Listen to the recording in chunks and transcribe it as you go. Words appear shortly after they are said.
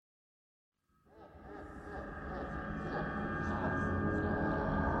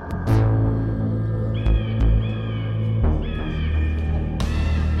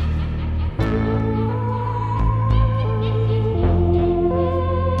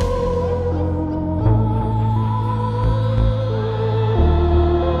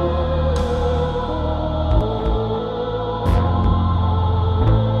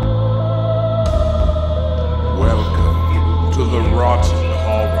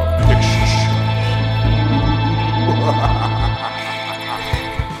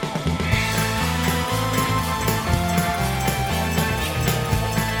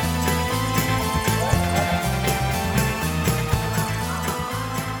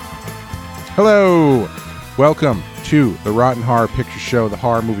Hello! Welcome to the Rotten Horror Picture Show, the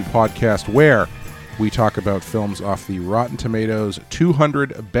horror movie podcast, where we talk about films off the Rotten Tomatoes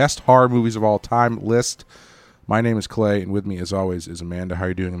 200 Best Horror Movies of All Time list. My name is Clay, and with me, as always, is Amanda. How are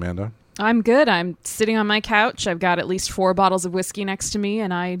you doing, Amanda? I'm good. I'm sitting on my couch. I've got at least 4 bottles of whiskey next to me,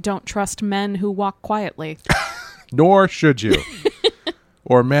 and I don't trust men who walk quietly. Nor should you.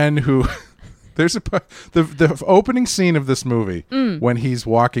 Or men who... There's the opening scene of this movie when he's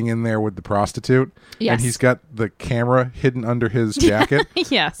walking in there with the prostitute, yes, and he's got the camera hidden under his jacket.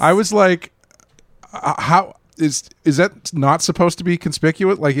 Yes. I was like, how is that not supposed to be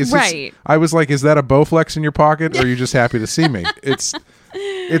conspicuous? Like, is right? I was like, is that a Bowflex in your pocket, or are you just happy to see me? It's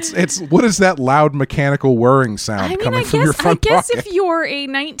what is that loud mechanical whirring sound coming from your front pocket? I guess if you're a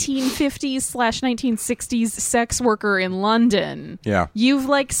 1950s/1960s sex worker in London, yeah, you've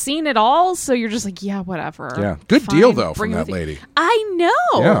like seen it all, so you're just like, yeah, whatever. Yeah, good fine, deal though from that lady. I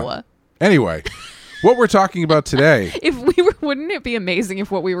know. Yeah. Anyway, what we're talking about today. Wouldn't it be amazing if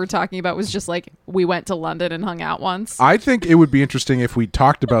what we were talking about was just like we went to London and hung out once? I think it would be interesting if we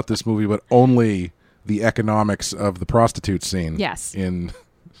talked about this movie, but only the economics of the prostitute scene. Yes. In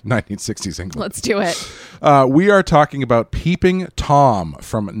 1960s England. Let's do it. We are talking about Peeping Tom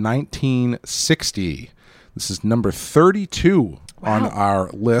from 1960. This is number 32 on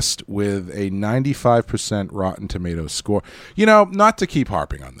our list with a 95% Rotten Tomatoes score. You know, not to keep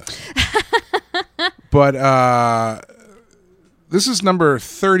harping on this, but this is number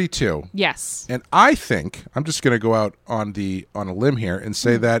 32. Yes. And I think, I'm just going to go out on a limb here and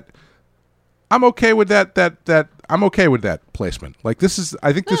say that I'm okay with that I'm okay with that placement. Like,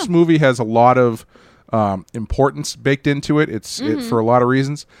 I think this movie has a lot of importance baked into it. It's for a lot of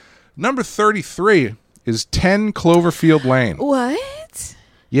reasons. Number 33 is 10 Cloverfield Lane. What?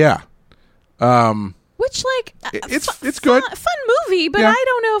 Yeah. Which, like, it's good. Fun movie, but yeah. I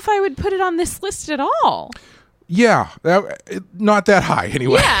don't know if I would put it on this list at all. Yeah. Not that high,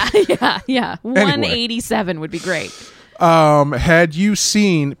 anyway. Yeah. 187 would be great. Had you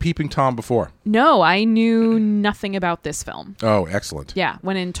seen Peeping Tom before? No, I knew nothing about this film. Oh, excellent. Yeah,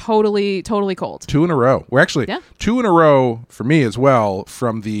 went in totally cold. 2 in a row. Well, actually, 2 in a row for me as well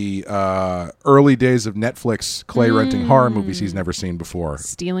from the early days of Netflix Clay renting horror movies he's never seen before.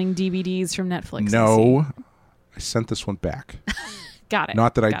 Stealing DVDs from Netflix. No, I sent this one back. Got it.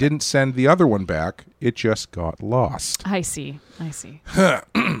 Not that I didn't send the other one back. It just got lost. I see. This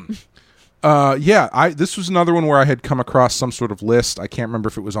was another one where I had come across some sort of list. I can't remember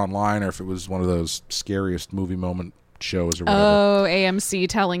if it was online or if it was one of those scariest movie moment shows or whatever. Oh, AMC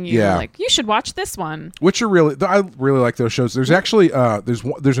telling you, like, you should watch this one. Which are I really like those shows. There's actually,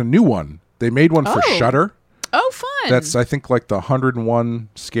 there's a new one. They made one for Shudder. Oh, fun. That's, I think, like the 101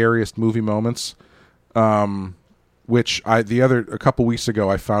 scariest movie moments. Which a couple weeks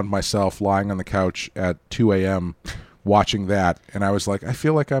ago, I found myself lying on the couch at 2 a.m., watching that, and I was like, I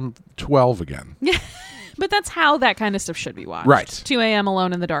feel like I'm 12 again. Yeah, but that's how that kind of stuff should be watched. Right. 2 a.m.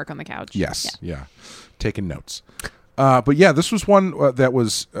 alone in the dark on the couch. Yes, yeah. Taking notes. But yeah, this was one that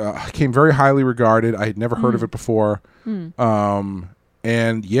was came very highly regarded. I had never heard of it before.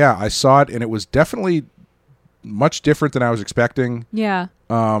 And yeah, I saw it, and it was definitely much different than I was expecting. Yeah.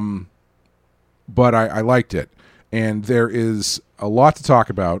 But I liked it. And there is a lot to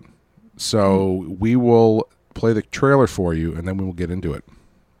talk about, so we will play the trailer for you, and then we will get into it.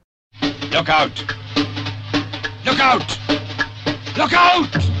 Look out! Look out! Look out!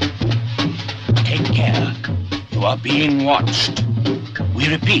 Take care. You are being watched. We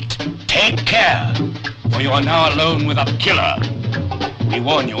repeat, take care, for you are now alone with a killer. We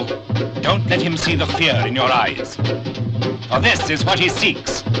warn you, don't let him see the fear in your eyes. For this is what he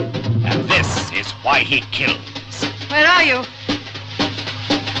seeks, and this is why he kills. Where are you?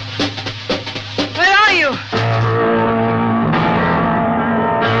 Where are you?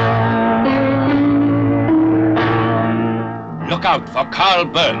 Look out for Carl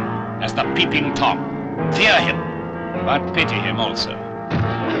Byrne as the Peeping Tom. Fear him, but pity him also.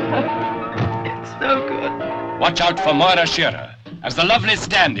 It's so good. Watch out for Moira Shearer as the lovely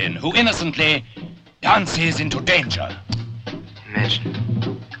stand-in who innocently dances into danger.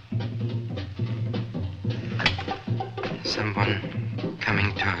 Imagine someone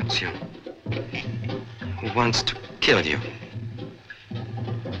coming towards you who wants to kill you,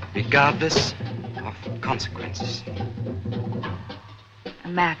 regardless of consequences. A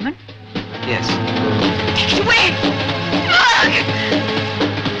madman? Yes. Wait!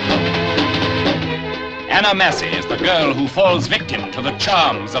 Anna Massey is the girl who falls victim to the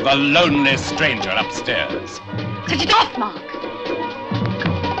charms of the lonely stranger upstairs. Switch it off, Mark!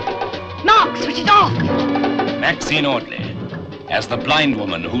 Mark, switch it off! Maxine Audley as the blind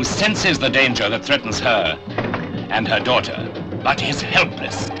woman who senses the danger that threatens her and her daughter, but is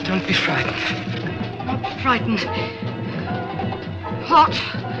helpless. Don't be frightened. Not frightened. Hot.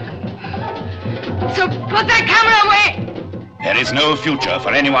 So put that camera away! There is no future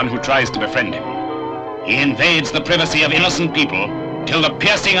for anyone who tries to befriend him. He invades the privacy of innocent people till the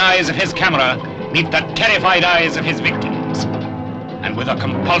piercing eyes of his camera meet the terrified eyes of his victims. And with a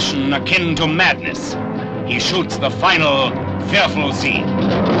compulsion akin to madness, he shoots the final, fearful scene.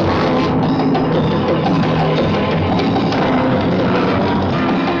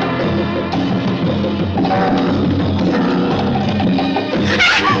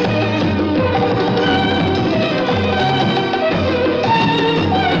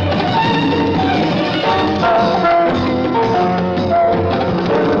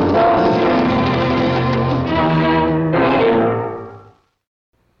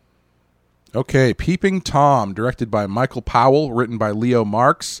 Okay, Peeping Tom, directed by Michael Powell, written by Leo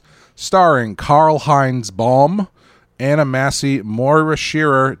Marks, starring Karl-Heinz Baum, Anna Massey, Moira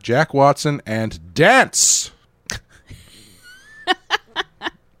Shearer, Jack Watson, and Dance.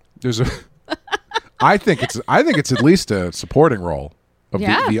 I think it's at least a supporting role of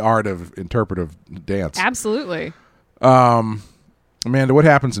the art of interpretive dance. Absolutely. Amanda, what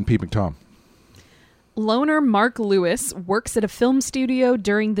happens in Peeping Tom? Loner Mark Lewis works at a film studio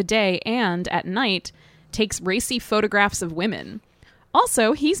during the day and, at night, takes racy photographs of women.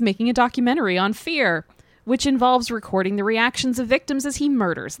 Also, he's making a documentary on fear, which involves recording the reactions of victims as he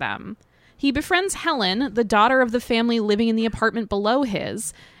murders them. He befriends Helen, the daughter of the family living in the apartment below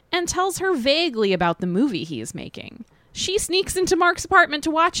his, and tells her vaguely about the movie he is making. She sneaks into Mark's apartment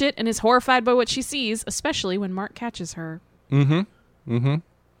to watch it and is horrified by what she sees, especially when Mark catches her.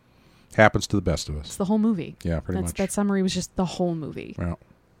 Happens to the best of us. It's the whole movie. Yeah, pretty much. That summary was just the whole movie.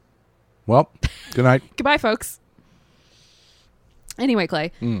 Well, good night. Goodbye, folks. Anyway,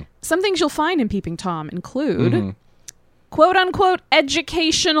 Clay, some things you'll find in Peeping Tom include quote-unquote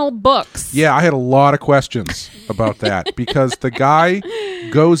educational books. Yeah, I had a lot of questions about that because the guy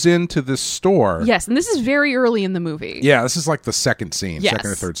goes into this store. Yes, and this is very early in the movie. Yeah, this is like the second scene, Yes.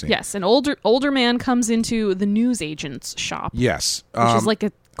 second or third scene. Yes, an older man comes into the newsagent's shop. Yes. Which is like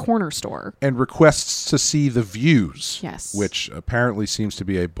a corner store. And requests to see The Views. Yes. Which apparently seems to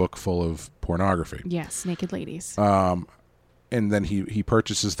be a book full of pornography. Yes, naked ladies. And then he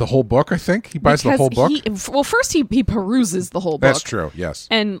purchases the whole book, I think. He buys the whole book. First he peruses the whole book. That's true, yes.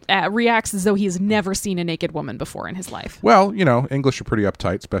 And reacts as though he's never seen a naked woman before in his life. Well, English are pretty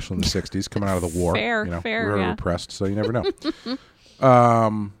uptight, especially in the 60s, coming out of the war. Fair, we were yeah. repressed, so you never know.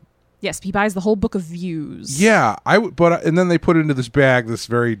 Yes, he buys the whole book of Views. Yeah, and then they put it into this bag, this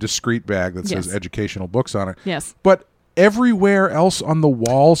very discreet bag that says Yes. educational books on it. Yes. But everywhere else on the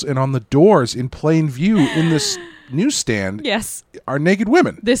walls and on the doors in plain view in this newsstand Yes. are naked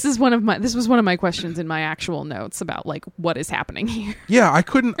women. This was one of my questions in my actual notes about like what is happening here. Yeah,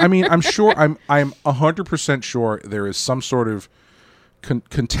 I'm sure I'm 100% sure there is some sort of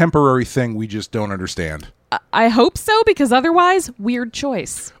contemporary thing we just don't understand. I hope so, because otherwise, weird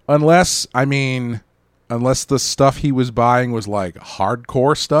choice. Unless the stuff he was buying was like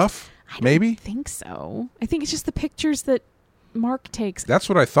hardcore stuff, maybe? I think so. I think it's just the pictures that Mark takes. That's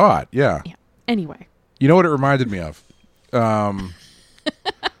what I thought, yeah. Anyway. You know what it reminded me of? I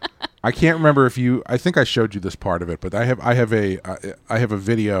can't remember I think I showed you this part of it, but I have a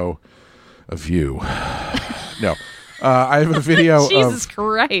video of you. No. I have a video Jesus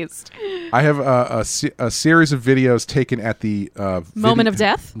Christ. I have a series of videos taken at the Moment of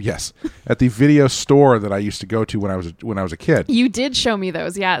Death? Yes, at the video store that I used to go to when I was a kid. You did show me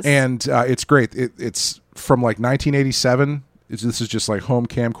those, yes. And it's great. It's from like 1987. This is just like home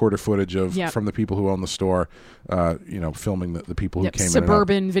camcorder footage from the people who own the store, filming the people who came in.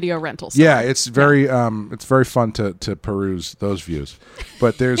 Suburban video rental store. Yeah, it's very fun to peruse those views.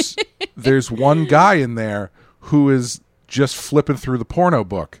 But there's one guy in there who is just flipping through the porno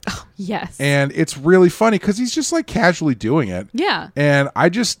book. Oh, yes. And it's really funny because he's just like casually doing it. Yeah. And I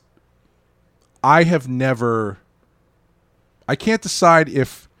can't decide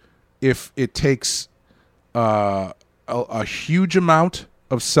if it takes a huge amount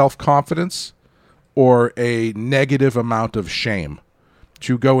of self-confidence or a negative amount of shame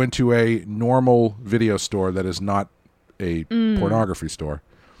to go into a normal video store that is not a pornography store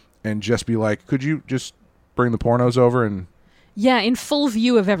and just be like, could you just bring the pornos over and in full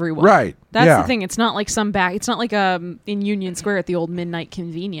view of everyone. Right. That's the thing. It's not like it's not like in Union Square at the old Midnight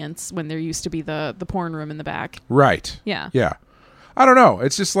Convenience when there used to be the porn room in the back. Right. Yeah. Yeah. I don't know.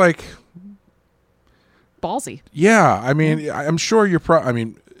 It's just like ballsy. Yeah, I'm sure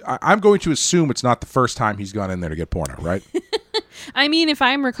I'm going to assume it's not the first time he's gone in there to get porno, right? I mean, if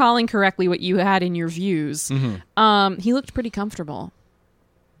I'm recalling correctly what you had in your views, he looked pretty comfortable.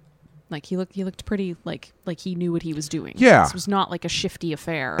 Like he looked pretty like he knew what he was doing. Yeah. This was not like a shifty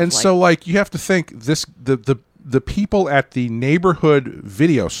affair. And so like you have to think the people at the neighborhood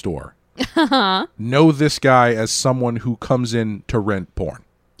video store know this guy as someone who comes in to rent porn.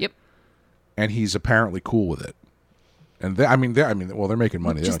 Yep. And he's apparently cool with it. And they're making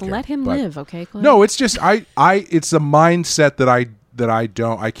money. They Just don't care. let him But- live, okay, Clint? No, it's just it's a mindset that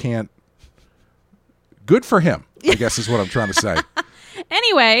I can't. Good for him, I guess is what I'm trying to say.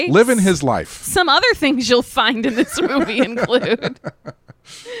 Anyway, Living his life. some other things you'll find in this movie include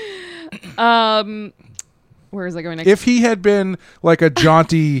where is I going next? If he had been like a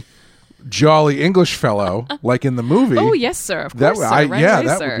jaunty, jolly English fellow, like in the movie, oh yes, sir. Of that course, sir. Right away,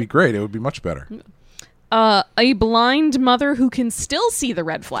 that sir. would be great. It would be much better. A blind mother who can still see the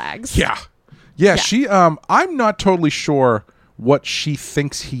red flags. Yeah. She. I'm not totally sure what she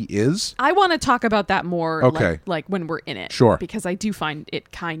thinks he is. I want to talk about that more. Okay. Like when we're in it. Sure. Because I do find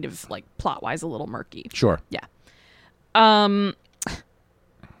it kind of like plot wise a little murky. Sure. Yeah.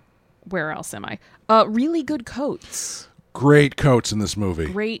 Where else am I? Really good coats. Great coats in this movie.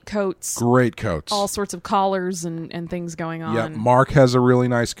 Great coats. Great coats. All sorts of collars and things going on. Yeah, Mark has a really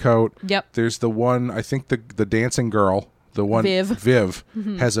nice coat. Yep. There's the one, I think the dancing girl, the one Viv.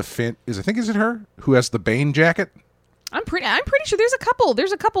 has a is it her who has the Bane jacket? I'm pretty sure there's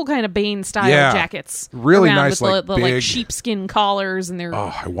a couple kind of Bane style Yeah. jackets. Really around nice, with like, the big- like sheepskin collars, and they're Oh,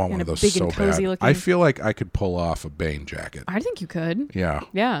 I want one of those big so and cozy bad. looking. I feel like I could pull off a Bane jacket. I think you could. Yeah.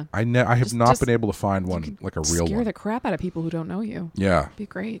 Yeah. I have Just- not just- been able to find one like a real Scare one. the crap out of people who don't know you. Yeah. Be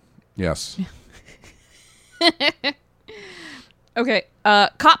great. Yes. Okay.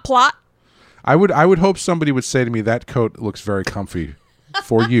 Cop plot. I would hope somebody would say to me that coat looks very comfy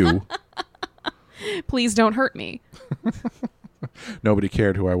for you. Please don't hurt me. Nobody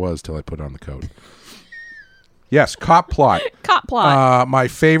cared who I was till I put on the coat. Yes, cop plot. Cop plot. My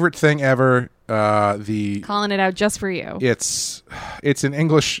favorite thing ever. The Calling it out just for you. it's an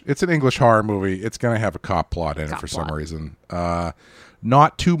English horror movie. It's gonna have a cop plot in it Cop for some plot. reason.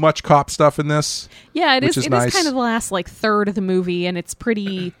 Not too much cop stuff in this. Yeah, it which is. is It nice. is kind of the last like third of the movie, and it's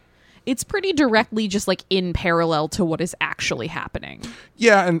pretty. It's pretty directly just like in parallel to what is actually happening.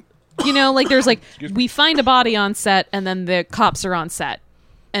 Yeah, and You know, like there's like we find a body on set, and then the cops are on set,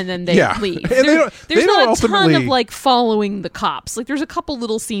 and then they Yeah. leave. And they don't- There's they not don't a ton ultimately- of like following the cops. Like there's a couple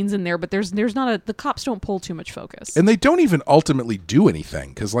little scenes in there, but there's not the cops don't pull too much focus. they don't even ultimately do anything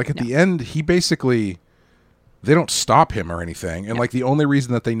because like at the end he basically they don't stop him or anything, and like the only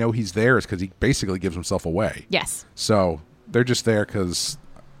reason that they know he's there is because he basically gives himself away. Yes, So they're just there because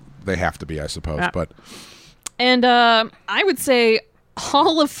they have to be, I suppose. Yeah. But and I would say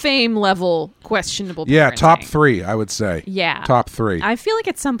Hall of Fame level questionable. yeah, parenting. top 3, I would say. Yeah. Top 3. I feel like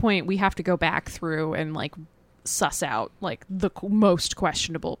at some point we have to go back through and like suss out like the most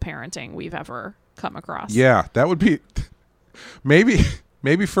questionable parenting we've ever come across. Yeah, that would be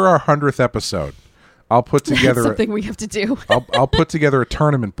maybe for our 100th episode. I'll put That's together something we have to do. I'll put together a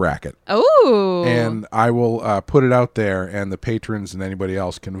tournament bracket, Oh, and I will put it out there, and the patrons and anybody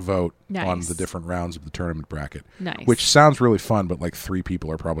else can vote on Nice. the different rounds of the tournament bracket. Nice. Which sounds really fun, but like 3 people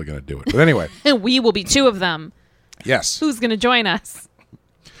are probably going to do it. But anyway, we will be 2 of them. yes. Who's going to join us?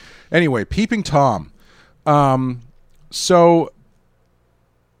 Anyway, Peeping Tom. So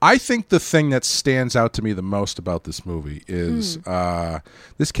I think the thing that stands out to me the most about this movie is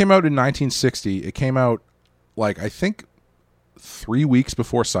this came out in 1960. It came out like I think 3 weeks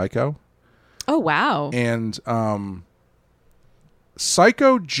before Psycho. Oh wow! And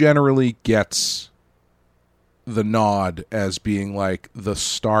Psycho generally gets the nod as being like the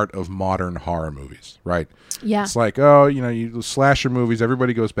start of modern horror movies, right? Yeah. It's like, oh, you slasher movies,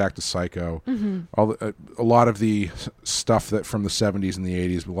 everybody goes back to Psycho. A lot of the stuff that from the 70s and the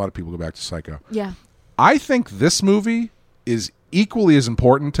 80s, a lot of people go back to Psycho. Yeah. I think this movie is equally as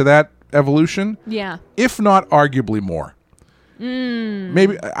important to that evolution, Yeah. if not arguably more.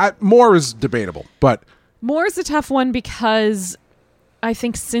 Maybe more is debatable, but More is a tough one because I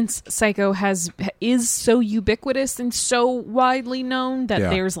think since Psycho is so ubiquitous and so widely known that Yeah.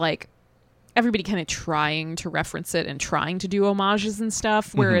 there's like everybody kind of trying to reference it and trying to do homages and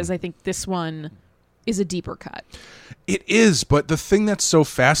stuff, whereas I think this one is a deeper cut. it is. But the thing that's so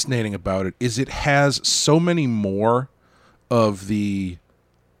fascinating about it is it has so many more of the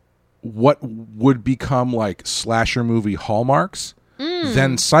what would become like slasher movie hallmarks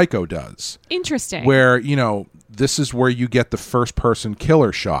than Psycho does. Interesting. Where, this is where you get the first person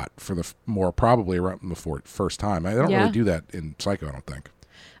killer shot for the more probably around the first time. I don't Yeah. really do that in Psycho, I don't think.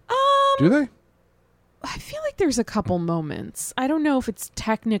 Do they? I feel like there's a couple moments. I don't know if it's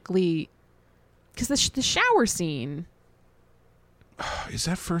technically because the shower scene. Is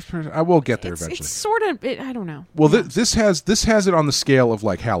that first person? I will get there eventually. It's sort of. I don't know. Well, this has it on the scale of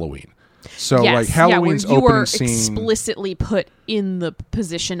like Halloween. So Yes, like Halloween's where you opening are scene, explicitly put in the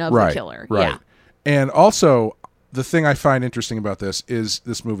position of right, the killer. right? Yeah. And also, the thing I find interesting about this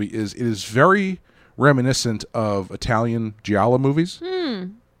movie is it is very reminiscent of Italian giallo movies,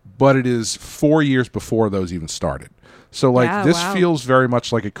 but it is 4 years before those even started. So like Yeah, this wow. feels very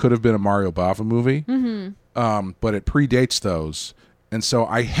much like it could have been a Mario Bava movie, but it predates those, and so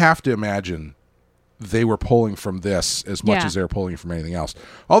I have to imagine they were pulling from this as much Yeah. as they're pulling from anything else.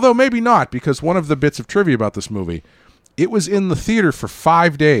 Although maybe not, because one of the bits of trivia about this movie, it was in the theater for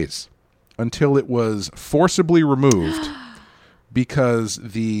 5 days until it was forcibly removed because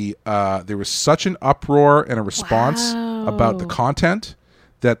there was such an uproar and a response about the content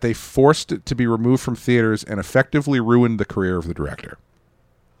that they forced it to be removed from theaters and effectively ruined the career of the director.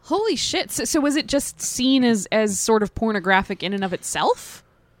 Holy shit! So was it just seen as sort of pornographic in and of itself?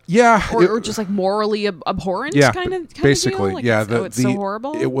 Yeah, Or just like morally abhorrent kind of basically deal? Like yeah. it's so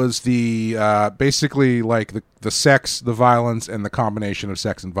horrible. It was the basically like the sex, the violence, and the combination of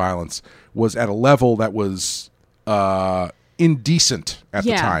sex and violence was at a level that was indecent at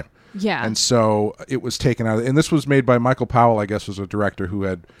the time. Yeah, And so it was taken out. And this was made by Michael Powell, I guess, was a director who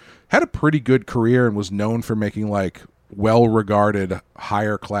had a pretty good career and was known for making like well-regarded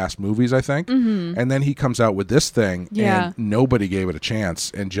higher class movies, I think. And then he comes out with this thing and nobody gave it a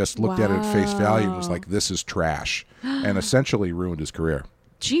chance and just looked at it at face value and was like, this is trash, and essentially ruined his career.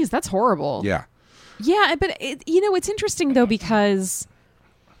 Jeez, that's horrible. Yeah. Yeah, but it's interesting though because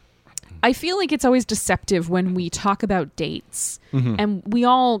I feel like it's always deceptive when we talk about dates, and we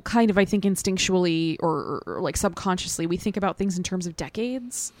all kind of, I think, instinctually or like subconsciously, we think about things in terms of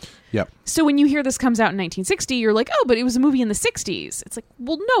decades. Yep. So when you hear this comes out in 1960, you're like, oh, but it was a movie in the 60s. It's like,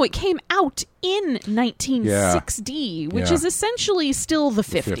 well, no, it came out in 1960, which Yeah. is essentially still the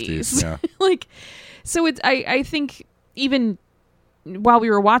 50s. yeah. Like, so it's, I think even while we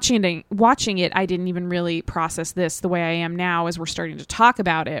were watching it, I didn't even really process this the way I am now as we're starting to talk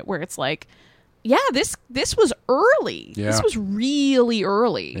about it, where it's like, yeah, this was early. Yeah. This was really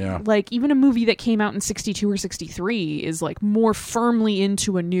early. Yeah. Like even a movie that came out in 62 or 63 is like more firmly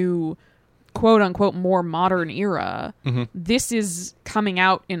into a new quote unquote more modern era. This is coming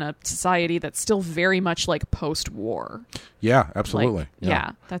out in a society that's still very much like post-war. Yeah, absolutely. Like,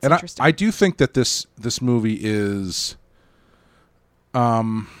 yeah, that's and interesting. I do think that this movie is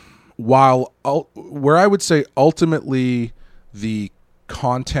where I would say ultimately the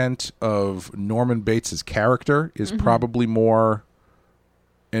content of Norman Bates' character is probably more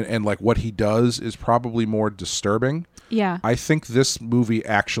and like what he does is probably more disturbing. Yeah. I think this movie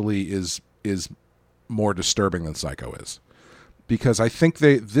actually is more disturbing than Psycho is, because I think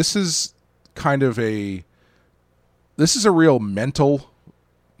this is a real mental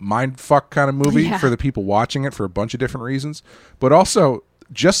mindfuck kind of movie for the people watching it for a bunch of different reasons, but also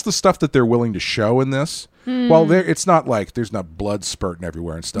just the stuff that they're willing to show in this. Well, it's not like there's not blood spurting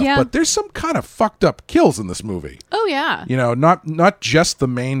everywhere and stuff, but there's some kind of fucked up kills in this movie. Oh yeah. You know, not just the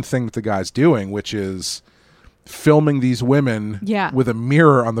main thing that the guy's doing, which is filming these women with a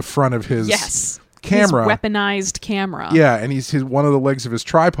mirror on the front of his camera. His weaponized camera. Yeah, and his one of the legs of his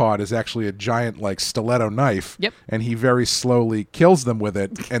tripod is actually a giant like stiletto knife. Yep. And he very slowly kills them with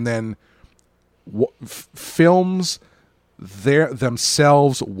it, and then films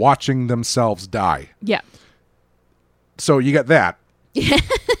themselves watching themselves die. Yeah. So you get that. You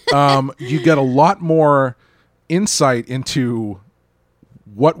get a lot more insight into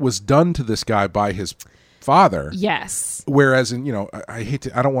what was done to this guy by his father. Yes. Whereas I'm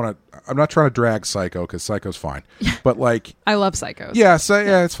not trying to drag Psycho, because Psycho's fine. But like, I love Psychos. yeah,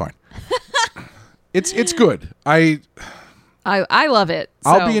 it's fine. It's good. I love it.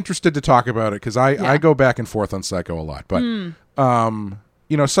 I'll be interested to talk about it, because I go back and forth on Psycho a lot. But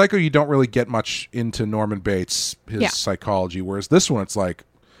Psycho, you don't really get much into Norman Bates, his psychology, whereas this one, it's like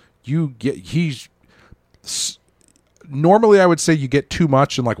normally I would say you get too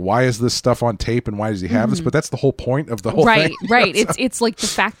much, and like, why is this stuff on tape and why does he have this? But that's the whole point of the whole thing. Right. It's like the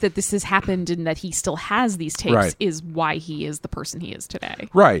fact that this has happened and that he still has these tapes is why he is the person he is today.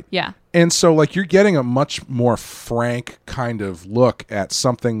 Right. Yeah. And so like you're getting a much more frank kind of look at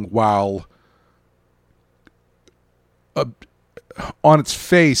something, while on its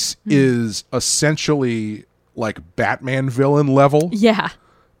face is essentially like Batman villain level. Yeah.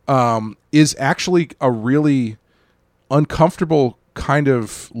 Is actually a really uncomfortable kind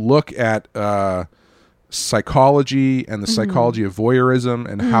of look at psychology and the psychology of voyeurism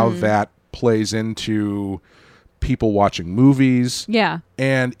and how that plays into people watching movies. Yeah.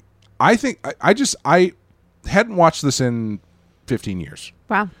 And I think I hadn't watched this in 15 years.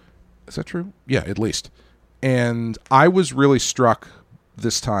 Wow. Is that true? Yeah, at least. And I was really struck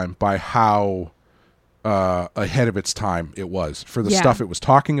this time by how ahead of its time it was for the stuff it was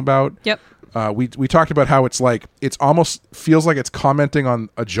talking about. Yep. We talked about how it's almost feels like it's commenting on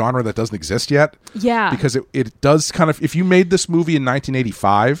a genre that doesn't exist yet. Yeah. Because it does kind of, if you made this movie in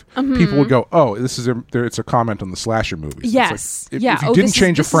 1985, people would go, oh, it's a comment on the slasher movies. Yes. It's like, if you didn't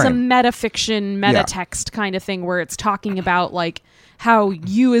change a frame. This is a metafiction, metatext kind of thing where it's talking about like how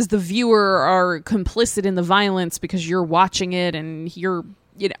you as the viewer are complicit in the violence because you're watching it and you're,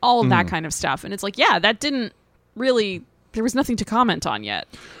 all of that kind of stuff. And it's like, yeah, that didn't really, there was nothing to comment on yet.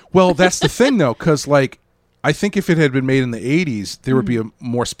 Well, that's the thing, though, because I think if it had been made in the 80s, there would be a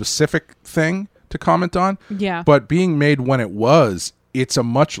more specific thing to comment on. Yeah. But being made when it was, it's a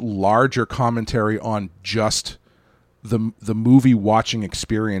much larger commentary on just the movie watching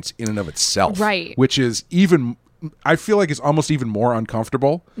experience in and of itself. Right. Which is even, I feel like it's almost even more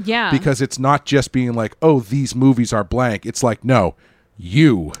uncomfortable. Yeah. Because it's not just being like, oh, these movies are blank. It's like, no,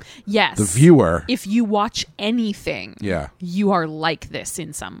 you, the viewer, if you watch anything, you are like this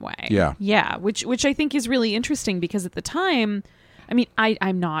in some way. Yeah. Which I think is really interesting because at the time, I mean,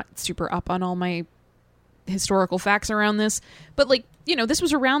 I'm not super up on all my historical facts around this, but this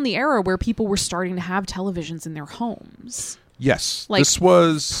was around the era where people were starting to have televisions in their homes. Yes, this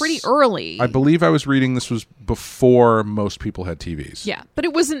was pretty early. I believe I was reading this was before most people had TVs. Yeah, but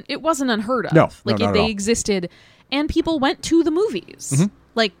it wasn't unheard of. No, they existed. And people went to the movies. Mm-hmm.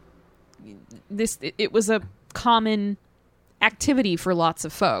 It was a common activity for lots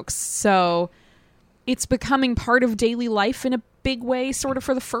of folks. So it's becoming part of daily life in a big way, sort of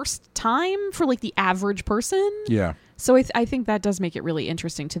for the first time for the average person. Yeah. So I think that does make it really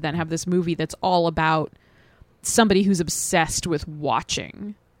interesting to then have this movie that's all about somebody who's obsessed with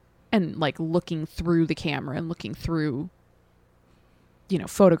watching and looking through the camera and looking through,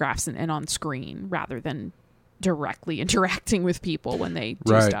 photographs and on screen rather than directly interacting with people when they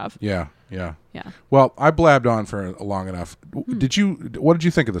do stuff. Yeah. Well, I blabbed on for long enough. What did you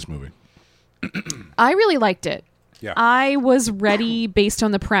think of this movie? I really liked it. Yeah. I was ready based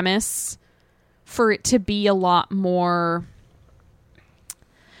on the premise for it to be a lot more.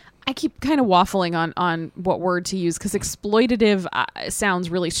 I keep kind of waffling on what word to use because exploitative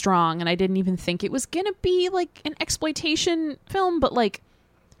sounds really strong, and I didn't even think it was gonna be an exploitation film, but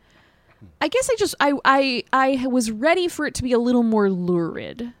I guess I was ready for it to be a little more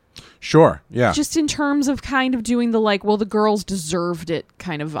lurid. Sure, yeah. Just in terms of kind of doing the the girls deserved it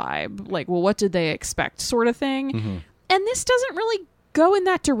kind of vibe. What did they expect sort of thing. Mm-hmm. And this doesn't really go in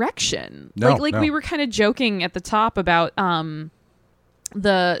that direction. No, we were kind of joking at the top about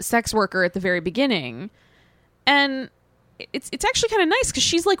the sex worker at the very beginning. And it's actually kind of nice because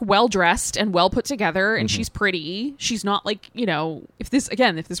she's well dressed and well put together and she's pretty. She's not if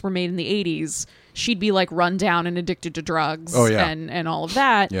this were made in the 80s, she'd be run down and addicted to drugs and all of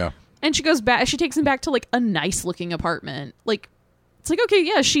that. Yeah. And she goes back, she takes him back to a nice looking apartment. It's okay,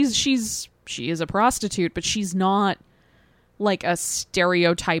 yeah, she is a prostitute, but she's not a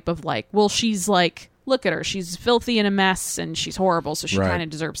stereotype of she's look at her, she's filthy and a mess and she's horrible, so she kind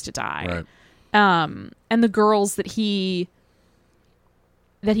of deserves to die. Right. And the girls that he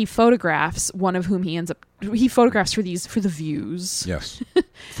photographs, one of whom he photographs for the views. Yes.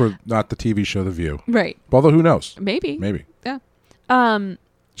 For not the TV show The View. Right. Although who knows? Maybe. Yeah.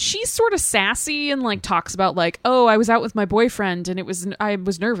 She's sort of sassy and talks about oh, I was out with my boyfriend and I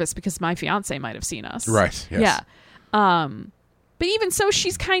was nervous because my fiance might have seen us. Right. Yes. Yeah. But even so,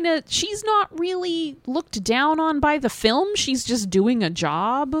 she's not really looked down on by the film. She's just doing a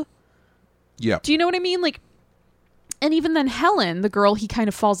job. Yeah. Do you know what I mean? And even then Helen, the girl he kind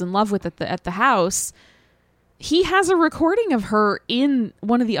of falls in love with at the house, he has a recording of her in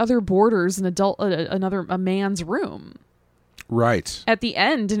one of the other boarders, a man's room. Right. At the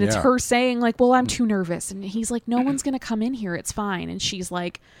end, and it's her saying well, I'm too nervous, and he's no one's going to come in here, it's fine, and she's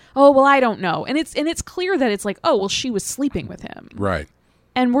oh, well, I don't know, and it's clear that it's oh, well, she was sleeping with him. Right.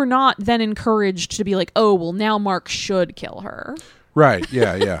 And we're not then encouraged to be oh, well, now Mark should kill her. Right.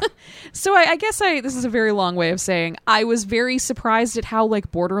 Yeah. So I guess this is a very long way of saying I was very surprised at how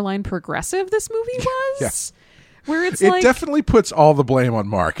borderline progressive this movie was. Yes. Where it's it definitely puts all the blame on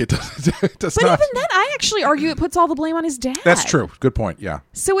Mark. It does but not. Even then, I actually argue it puts all the blame on his dad. That's true. Good point. Yeah.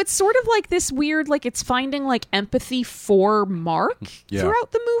 So it's sort of this weird, it's finding empathy for Mark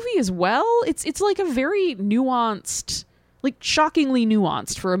throughout the movie as well. It's a very nuanced like shockingly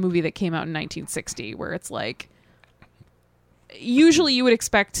nuanced for a movie that came out in 1960, where it's like usually you would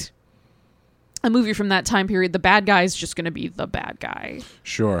expect a movie from that time period, the bad guy is just going to be the bad guy.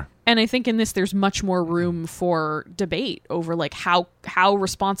 Sure. And I think in this, there's much more room for debate over like how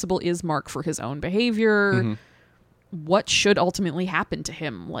responsible is Mark for his own behavior? Mm-hmm. What should ultimately happen to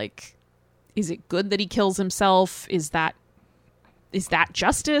him? Like, is it good that he kills himself? Is that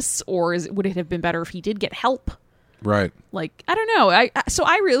justice, or would it have been better if he did get help? Right. Like, I don't know. I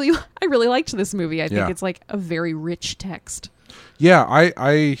really liked this movie. I think Yeah. it's like a very rich text. Yeah,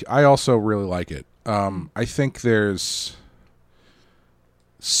 I also really like it. I think there's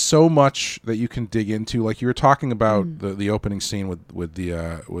so much that you can dig into. Like you were talking about the opening scene with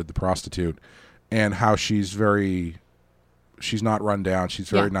the prostitute, and how she's not run down. She's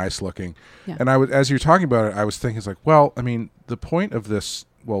very nice looking. Yeah. And as you're talking about it, I was thinking, it's like, well, I mean, the point of this.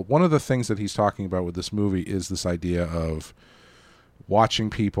 Well, one of the things that he's talking about with this movie is this idea of watching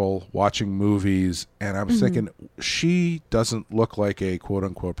people, watching movies, and I was thinking, she doesn't look like a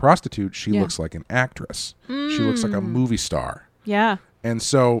quote-unquote prostitute. She looks like an actress. She looks like a movie star. Yeah. And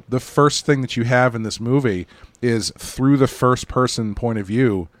so the first thing that you have in this movie is through the first-person point of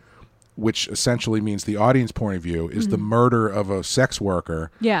view, which essentially means the audience point of view, is the murder of a sex worker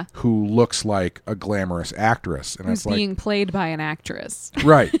who looks like a glamorous actress. And Who's it's like, being played by an actress.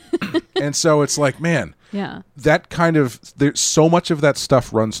 right. And so it's like, man, Yeah. that kind of, there's so much of that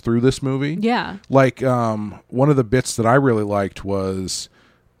stuff runs through this movie. Yeah. Like one of the bits that I really liked was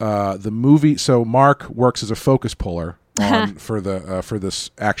the movie. So Mark works as a focus puller for this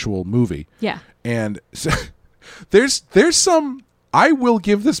actual movie. Yeah. And so, there's some. I will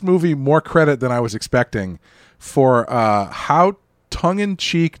give this movie more credit than I was expecting for how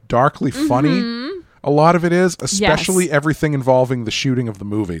tongue-in-cheek, darkly funny a lot of it is, especially everything involving the shooting of the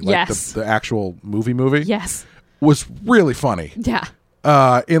movie, like the actual movie. Yes. Was really funny. Yeah.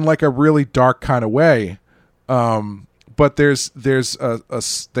 In like a really dark kind of way. But there's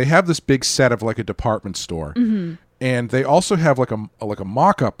they have this big set of like a department store. And they also have like a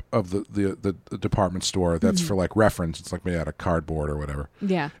mock-up of the department store that's for like reference. It's like made out of cardboard or whatever.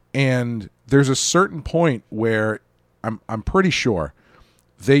 Yeah. And there's a certain point where I'm pretty sure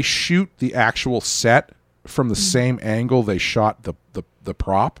they shoot the actual set from the same angle they shot the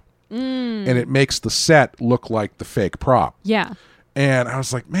prop, and it makes the set look like the fake prop. Yeah. And I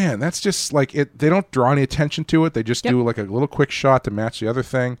was like, man, that's just like it. They don't draw any attention to it. They just do like a little quick shot to match the other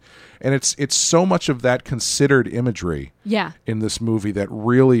thing. And it's so much of that considered imagery in this movie that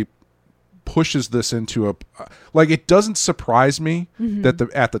really pushes this into a, like, it doesn't surprise me that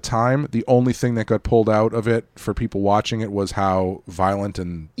at the time, the only thing that got pulled out of it for people watching it was how violent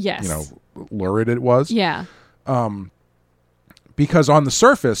and, lurid it was. Yeah. Because on the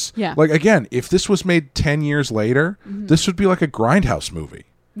surface, Yeah. like, again, if this was made 10 years later, this would be like a Grindhouse movie.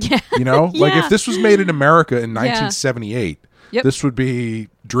 Yeah. You know? Like, Yeah. if this was made in America in 1978, Yep. this would be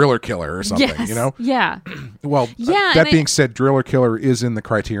Driller Killer or something, Yes. you know? Yeah. Well, Yeah, that and being said, Driller Killer is in the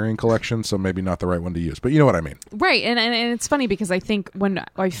Criterion Collection, so maybe not the right one to use. But you know what I mean. Right. And it's funny because I think when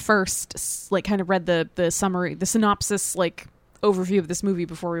I first like kind of read the summary, the synopsis, like overview of this movie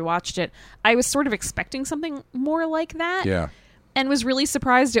before we watched it, I was sort of expecting something more like that. Yeah. And was really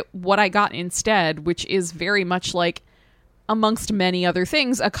surprised at what I got instead, which is very much like, amongst many other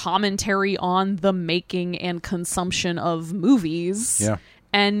things, a commentary on the making and consumption of movies. Yeah.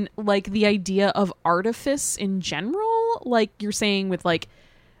 And like the idea of artifice in general, like you're saying with like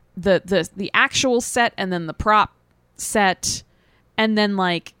the actual set and then the prop set, and then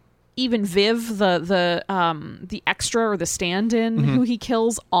like even Viv, the extra or the stand-in who he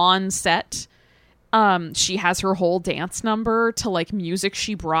kills on set. She has her whole dance number to like music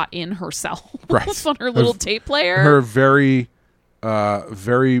she brought in herself Right. on her little tape player. Her very,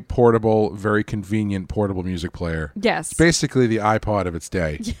 very portable, very convenient portable music player. Yes. It's basically the iPod of its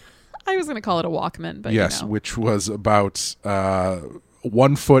day. I was going to call it a Walkman, but Yes, you know. which was about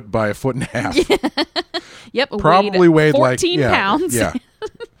 1 foot by a foot and a half. Yep, Probably weighed 14 like pounds. Yeah.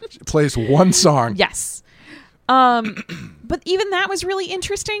 It plays one song. Yes. But even that was really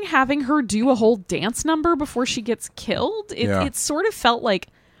interesting, having her do a whole dance number before she gets killed. It sort of felt like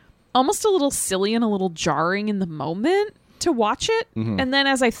almost a little silly and a little jarring in the moment to watch it. And then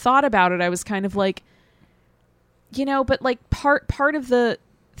as I thought about it, I was kind of like, you know, but like part of the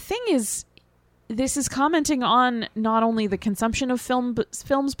thing is this is commenting on not only the consumption of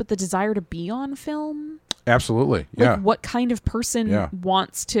films, but the desire to be on film. Absolutely. Yeah. Like what kind of person Yeah.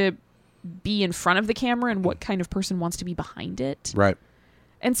 wants to be in front of the camera and what kind of person wants to be behind it. Right.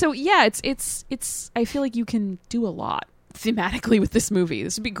 And so, yeah, it's I feel like you can do a lot thematically with this movie.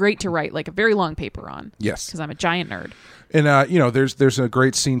 This would be great to write like a very long paper on. Yes. Because I'm a giant nerd. And, there's a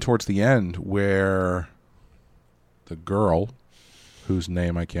great scene towards the end where the girl, whose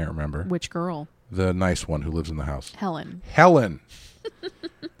name I can't remember. Which girl? The nice one who lives in the house. Helen.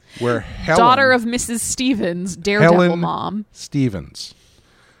 Where Helen... Daughter of Mrs. Stevens, Daredevil mom. Stevens.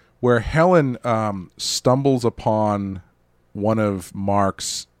 Where Helen stumbles upon one of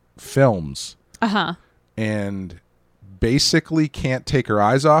Mark's films. Uh-huh. And basically can't take her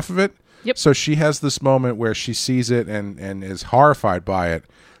eyes off of it. Yep. So she has this moment where she sees it and is horrified by it.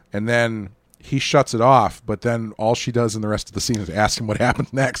 And then he shuts it off, but then all she does in the rest of the scene is ask him what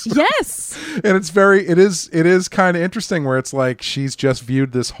happens next. Yes. And it is kind of interesting where it's like she's just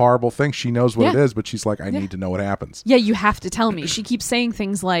viewed this horrible thing. She knows what it is, but she's like, I need to know what happens. Yeah, you have to tell me. She keeps saying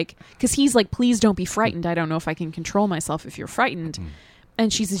things like, because he's like, please don't be frightened. I don't know if I can control myself if you're frightened.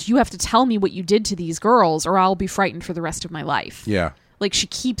 And she says, you have to tell me what you did to these girls or I'll be frightened for the rest of my life. Yeah. Like, she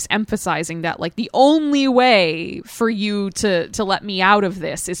keeps emphasizing that, like, the only way for you to let me out of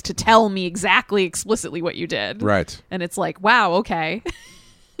this is to tell me exactly, explicitly what you did. Right. And it's like, wow, okay.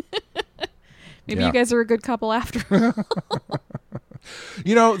 Maybe you guys are a good couple after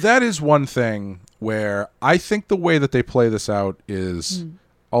all. That is one thing where I think the way that they play this out is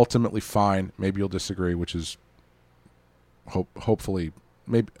ultimately fine. Maybe you'll disagree, which is hopefully,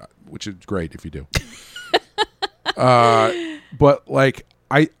 which is great if you do. But like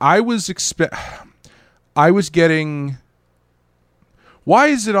I was getting. Why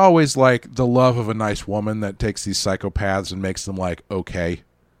is it always like the love of a nice woman that takes these psychopaths and makes them like okay?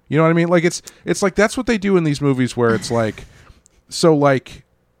 You know what I mean? Like it's like that's what they do in these movies where it's like so like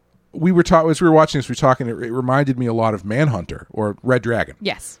we were as we were watching this, we were talking. It reminded me a lot of Manhunter or Red Dragon.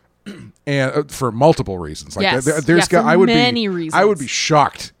 Yes. And for multiple reasons, like yes. I would many reasons. I would be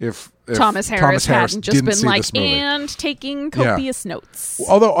shocked if Thomas Harris hadn't just been like, and taking copious notes.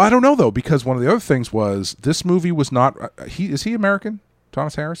 Although I don't know though, because one of the other things was this movie was not. Is he American?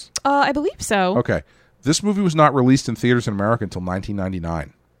 Thomas Harris? I believe so. Okay, this movie was not released in theaters in America until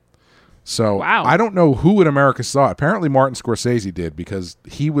 1999. So wow. I don't know who in America saw it. Apparently Martin Scorsese did because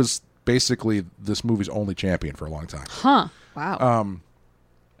he was basically this movie's only champion for a long time. Huh. Wow.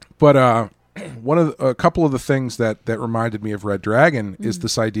 But a couple of the things that reminded me of Red Dragon is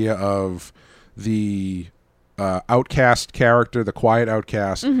this idea of the outcast character, the quiet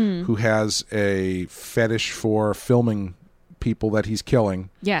outcast, who has a fetish for filming people that he's killing.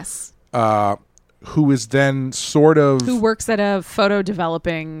 Yes. Who is then sort of... Who works at a photo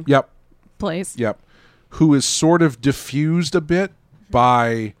developing place. Yep. Who is sort of diffused a bit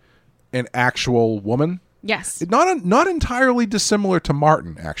by an actual woman. Yes. Not entirely dissimilar to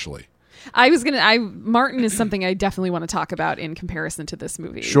Martin, actually. Martin is something I definitely want to talk about in comparison to this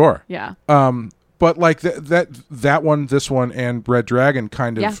movie. Sure. Yeah. But like that one, this one, and Red Dragon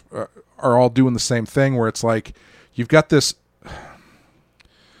kind of are all doing the same thing where it's like you've got this...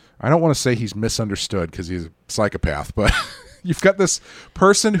 I don't want to say he's misunderstood because he's a psychopath, but you've got this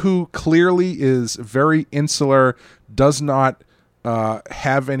person who clearly is very insular, does not...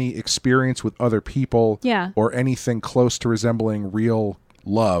 have any experience with other people or anything close to resembling real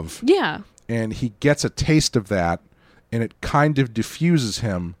love. Yeah. And he gets a taste of that and it kind of diffuses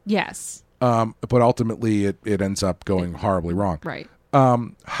him. Yes. But ultimately it ends up going horribly wrong. Right.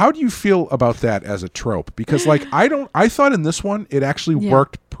 How do you feel about that as a trope? Because like I thought in this one it actually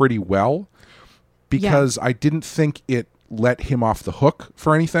worked pretty well because I didn't think it let him off the hook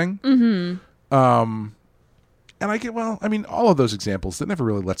for anything. Mm-hmm. And all of those examples, that never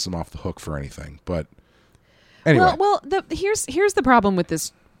really lets them off the hook for anything. But anyway. Here's the problem with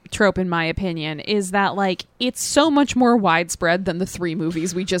this trope, in my opinion, is that like it's so much more widespread than the three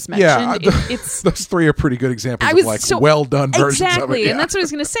movies we just mentioned. It's those three are pretty good examples of like well done versions exactly, of it. Yeah. And that's what I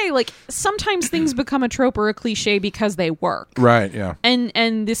was going to say. Like sometimes things become a trope or a cliche because they work. Right. Yeah.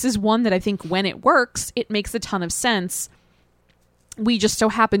 And this is one that I think when it works, it makes a ton of sense. We just so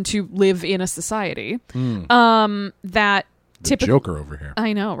happen to live in a society that typically... Joker over here.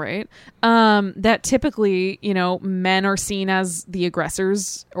 I know, right? That typically, men are seen as the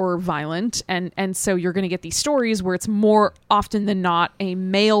aggressors or violent. And so you're going to get these stories where it's more often than not a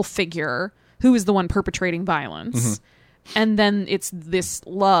male figure who is the one perpetrating violence. Mm-hmm. And then it's this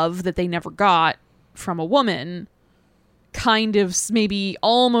love that they never got from a woman kind of maybe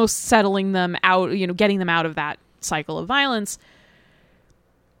almost settling them out, getting them out of that cycle of violence.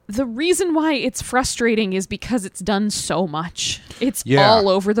 The reason why it's frustrating is because it's done so much. It's all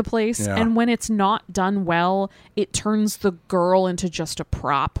over the place. Yeah. And when it's not done well, it turns the girl into just a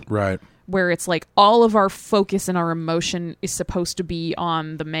prop. Right. Where it's like all of our focus and our emotion is supposed to be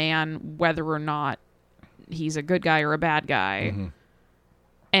on the man, whether or not he's a good guy or a bad guy.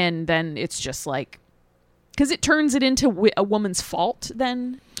 And then it's just like, because it turns it into a woman's fault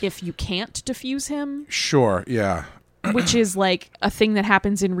then if you can't defuse him. Sure, yeah. Which is like a thing that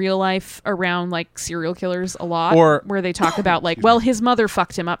happens in real life around like serial killers a lot, Or- where they talk about like, well, his mother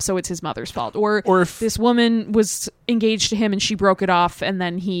fucked him up, so it's his mother's fault. Or if this woman was engaged to him and she broke it off, and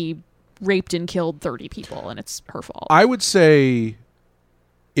then he raped and killed 30 people, and it's her fault. I would say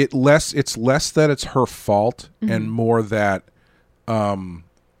it's less that it's her fault and more that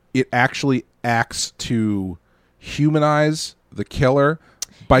it actually acts to humanize the killer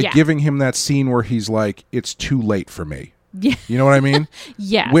by Yeah. giving him that scene where he's like, it's too late for me. Yeah. You know what I mean?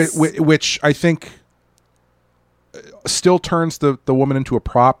 Yes. Which I think still turns the woman into a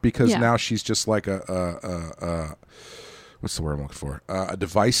prop, because Yeah. now she's just like a what's the word I'm looking for? A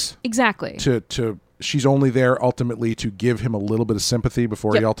device Exactly. to she's only there ultimately to give him a little bit of sympathy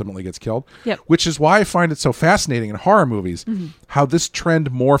before he ultimately gets killed. Yep. Which is why I find it so fascinating in horror movies, how this trend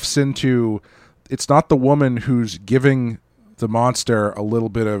morphs into, it's not the woman who's giving the monster a little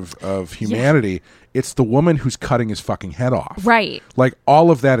bit of humanity. It's the woman who's cutting his fucking head off. Right. Like all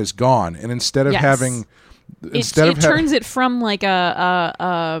of that is gone. And instead of Yes. having, It turns it from like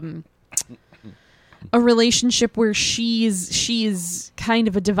a relationship where she's kind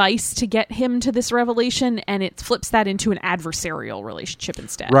of a device to get him to this revelation, and it flips that into an adversarial relationship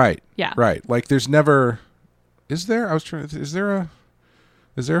instead. right. Yeah. Right. Like there's never, is there a Friday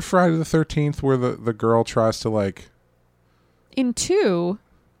the 13th where the girl tries to like, In 2,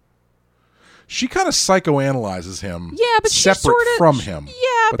 she kind of psychoanalyzes him. yeah, but she separate sort of from him. Yeah,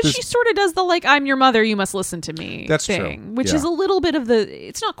 But but there's- she sort of does the like, I'm your mother, you must listen to me. That's thing, true. which Yeah. is a little bit of the.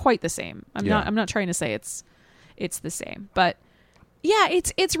 It's not quite the same. I'm Yeah. not trying to say it's the same, but yeah,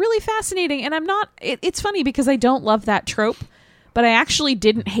 it's really fascinating, and I'm not. It's funny because I don't love that trope, but I actually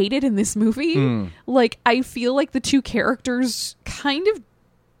didn't hate it in this movie. Like, I feel like the two characters kind of.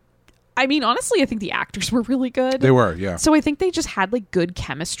 I mean, honestly, I think the actors were really good. They were, yeah. So I think they just had like good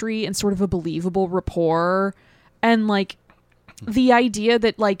chemistry and sort of a believable rapport, and like the idea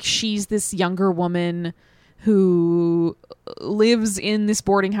that like she's this younger woman who lives in this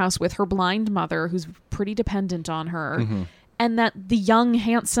boarding house with her blind mother who's pretty dependent on her, and that the young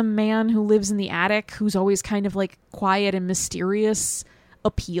handsome man who lives in the attic, who's always kind of like quiet and mysterious,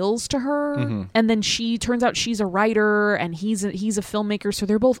 appeals to her. And then she turns out she's a writer and he's a filmmaker, so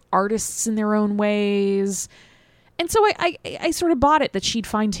they're both artists in their own ways. And so I sort of bought it that she'd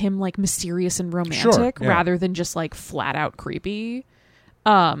find him like mysterious and romantic yeah. rather than just like flat out creepy.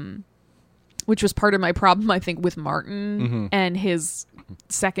 Which was part of my problem, I think, with Martin and his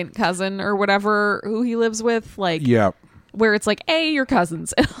second cousin or whatever who he lives with. Like, Yeah. where it's like, A, you're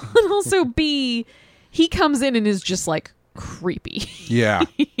cousins, and also B, he comes in and is just like creepy. Yeah.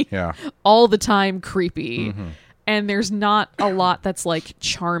 Yeah. All the time creepy. And there's not a lot that's like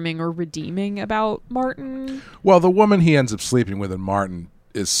charming or redeeming about Martin. Well, the woman he ends up sleeping with in Martin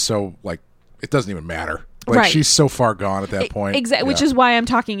is so like, it doesn't even matter. Like Right. she's so far gone at that point. Exactly, which Yeah. is why I'm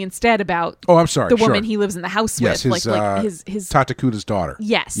talking instead about Oh, I'm sorry. the sure. woman he lives in the house Yes, with, his, like his Tatakuda's daughter.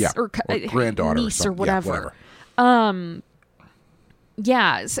 yes, Yeah. or granddaughter niece or something. whatever. Yeah,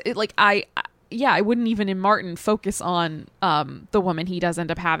 Yeah, so like I wouldn't even in Martin focus on the woman he does end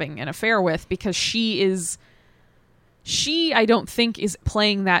up having an affair with, because she I don't think is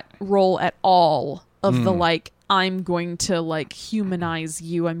playing that role at all of the like, I'm going to like humanize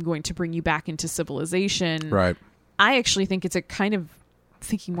you, I'm going to bring you back into civilization. Right. I actually think it's a kind of,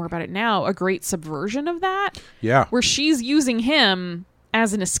 thinking more about it now, a great subversion of that, Yeah. where she's using him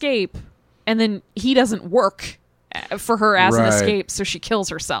as an escape, and then he doesn't work for her as an Right. escape, so she kills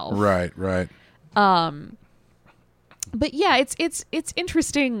herself. Right. Right. But yeah, it's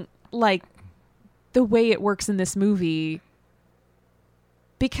interesting, like the way it works in this movie,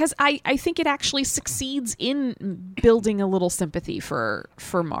 because I think it actually succeeds in building a little sympathy for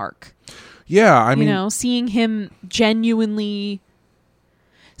Mark. Yeah. I mean, You know, seeing him genuinely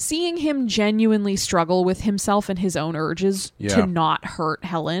struggle with himself and his own urges Yeah. to not hurt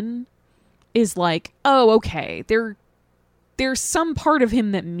Helen is like, oh, okay, there's some part of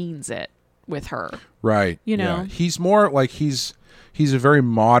him that means it with her. right. You know? Yeah. He's more like he's a very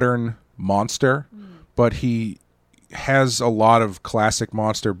modern monster, but he has a lot of classic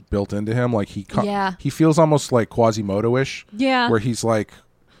monster built into him. Like he feels almost like Quasimodo-ish. Yeah. Where he's like,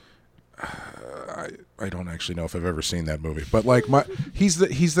 I don't actually know if I've ever seen that movie, but like he's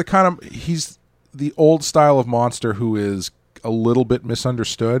the old style of monster who is a little bit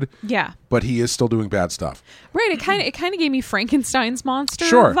misunderstood, Yeah. but he is still doing bad stuff. Right. It kind of gave me Frankenstein's monster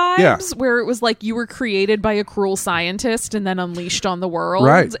Sure, vibes, yeah. where it was like you were created by a cruel scientist and then unleashed on the world.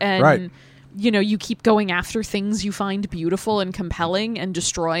 Right, And right. you keep going after things you find beautiful and compelling and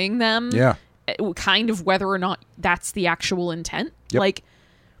destroying them. Yeah. Kind of whether or not that's the actual intent. Yep. Like,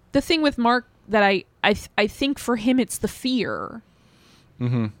 the thing with Mark that I think for him it's the fear.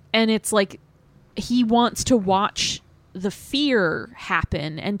 Mm-hmm. And it's like he wants to watch the fear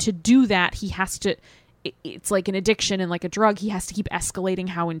happen, and to do that he has to, it's like an addiction and like a drug, he has to keep escalating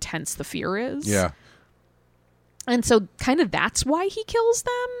how intense the fear is. Yeah. And so kind of that's why he kills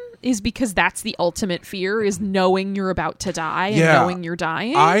them, is because that's the ultimate fear, is knowing you're about to die and knowing you're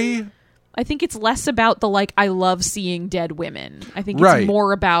dying. I think it's less about the like, I love seeing dead women. I think it's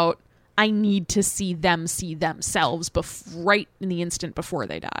more about, I need to see them see themselves right in the instant before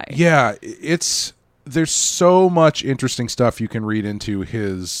they die. Yeah, there's so much interesting stuff you can read into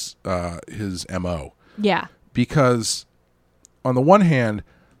his MO. Yeah. Because on the one hand,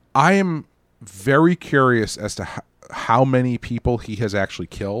 I am very curious as to how many people he has actually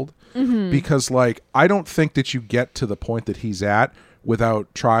killed. Mm-hmm. Because like, I don't think that you get to the point that he's at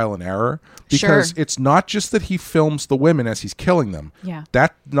without trial and error, because it's not just that he films the women as he's killing them. Yeah.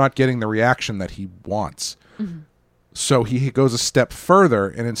 That's not getting the reaction that he wants. Mm-hmm. So he goes a step further,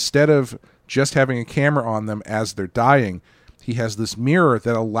 and instead of just having a camera on them as they're dying, he has this mirror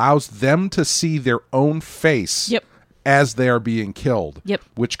that allows them to see their own face as they are being killed,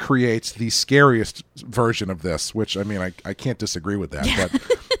 which creates the scariest version of this, which, I mean, I can't disagree with that.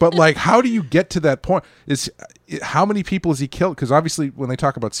 But like, how do you get to that point? How many people has he killed? Because obviously when they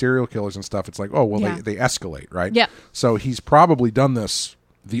talk about serial killers and stuff, it's like, oh, well, they escalate, right? Yeah. So he's probably done this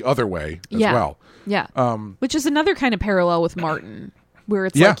the other way as well. Yeah. Which is another kind of parallel with Martin, where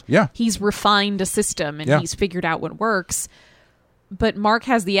it's like he's refined a system and he's figured out what works. But Mark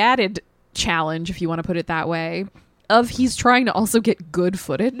has the added challenge, if you want to put it that way, of he's trying to also get good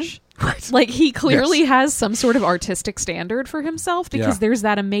footage. Right. Like, he clearly has some sort of artistic standard for himself, because there's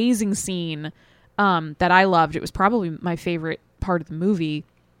that amazing scene that I loved. It was probably my favorite part of the movie,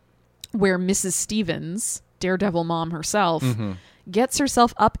 where Mrs. Stevens, Daredevil mom herself, gets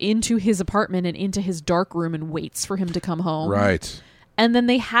herself up into his apartment and into his dark room and waits for him to come home. Right. And then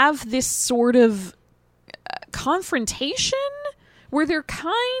they have this sort of confrontation where they're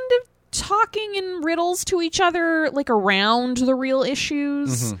kind of talking in riddles to each other, like around the real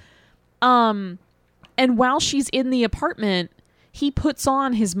issues. And while she's in the apartment, he puts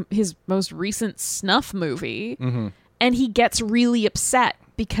on his most recent snuff movie, and he gets really upset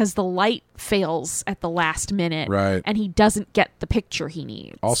because the light fails at the last minute, right? And he doesn't get the picture he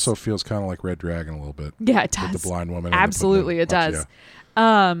needs. Also feels kind of like Red Dragon a little bit. Yeah, it does. With the blind woman. Absolutely, it does.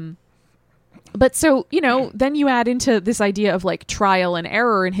 But so, then you add into this idea of like trial and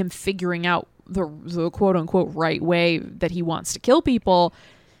error and him figuring out the quote unquote right way that he wants to kill people.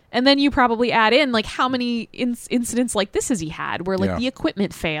 And then you probably add in like how many incidents like this has he had, where like the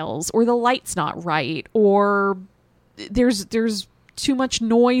equipment fails, or the light's not right, or there's too much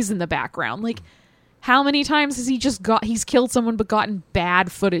noise in the background. Like, how many times has he's killed someone but gotten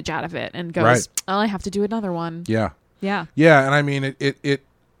bad footage out of it and goes, oh, I have to do another one. Yeah. Yeah. Yeah. And I mean, it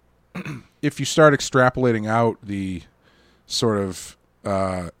if you start extrapolating out the sort of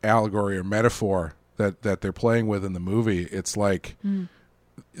allegory or metaphor that they're playing with in the movie, it's like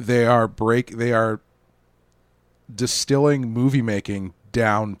they are distilling movie making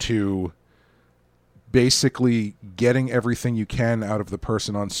down to basically getting everything you can out of the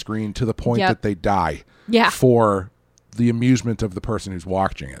person on screen to the point that they die for the amusement of the person who's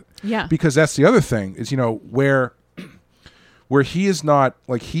watching it. Yeah. Because that's the other thing is, where he is not,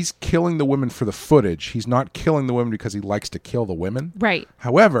 like, he's killing the women for the footage. He's not killing the women because he likes to kill the women. Right.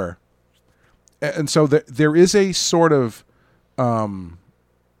 However, and so there is a sort of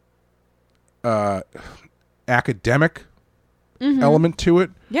academic element to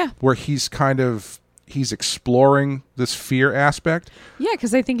it. Yeah. Where he's exploring this fear aspect. Yeah,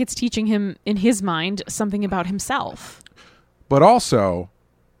 because I think it's teaching him, in his mind, something about himself. But also,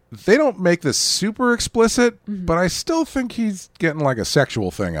 they don't make this super explicit, but I still think he's getting like a sexual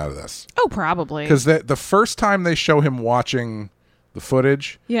thing out of this. Oh, probably. Because the first time they show him watching the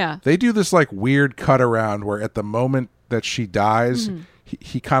footage, they do this like weird cut around where at the moment that she dies,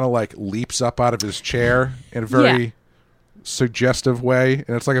 he kind of like leaps up out of his chair in a very suggestive way.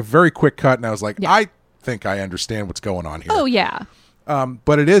 And it's like a very quick cut. And I was like, I think I understand what's going on here. Oh, yeah.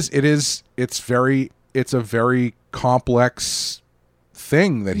 But it's a very complex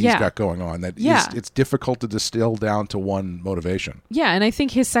thing that he's got going on that it's difficult to distill down to one motivation. Yeah, and I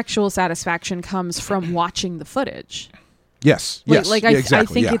think his sexual satisfaction comes from watching the footage. Yes. Exactly. I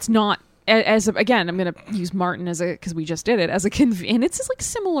think it's not again, I'm going to use Martin because we just did it as and it's just like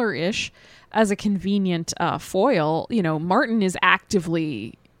similar-ish as a convenient foil. Martin is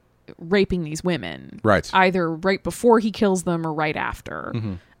actively raping these women. Right. Either right before he kills them or right after.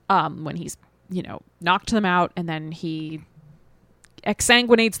 When he's, knocked them out and then he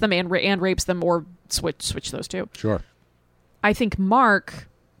exsanguinates them and rapes them, or switch those two. Sure. I think Mark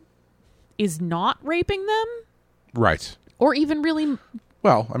is not raping them. Right. Or even really...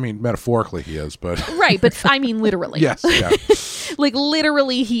 Well, I mean, metaphorically he is, but... Right, but I mean literally. Yes, yeah. Like,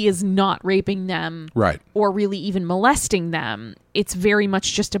 literally, he is not raping them. Right. Or really even molesting them. It's very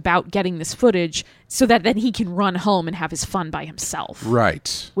much just about getting this footage so that then he can run home and have his fun by himself.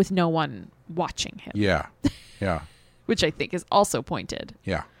 Right. With no one watching him. Yeah. Yeah. Which I think is also pointed.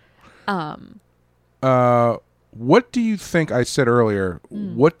 Yeah. What do you think, I said earlier,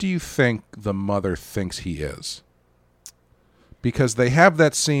 what do you think the mother thinks he is? Because they have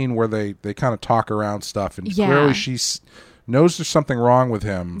that scene where they kind of talk around stuff, and clearly she knows there's something wrong with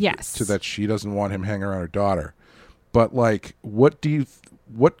him. Yes. To that she doesn't want him hanging around her daughter. But like, what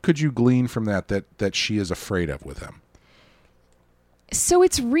could you glean from that she is afraid of with him? So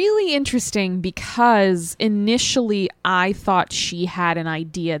it's really interesting because initially I thought she had an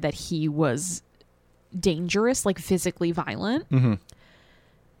idea that he was dangerous, like physically violent. Mm-hmm.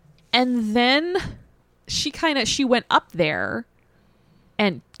 And then she went up there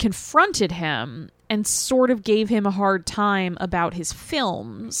and confronted him and sort of gave him a hard time about his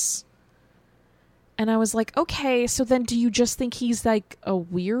films. And I was like, okay, so then do you just think he's like a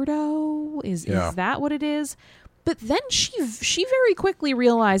weirdo? Is that what it is? But then she very quickly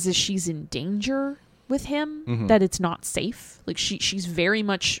realizes she's in danger with him, that it's not safe. Like she's very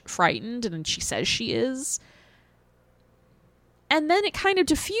much frightened, and she says she is. And then it kind of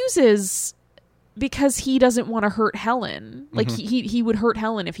diffuses because he doesn't want to hurt Helen. Like he would hurt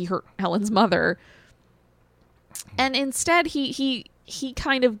Helen if he hurt Helen's mother. And instead he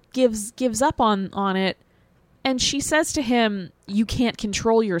kind of gives up on it, and she says to him, "You can't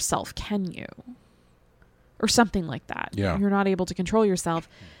control yourself, can you?" Or something like that. Yeah. You're not able to control yourself.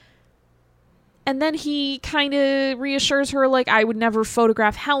 And then he kind of reassures her, like, I would never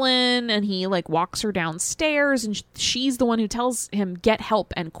photograph Helen. And he, like, walks her downstairs. And she's the one who tells him, get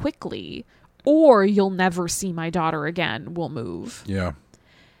help and quickly. Or you'll never see my daughter again. We'll move. Yeah.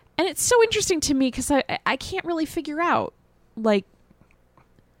 And it's so interesting to me because I can't really figure out, like,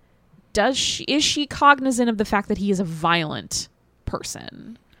 is she cognizant of the fact that he is a violent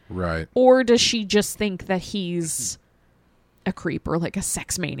person? Right. Or does she just think that he's a creep or like a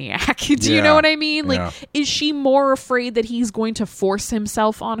sex maniac? Do you know what I mean? Like, is she more afraid that he's going to force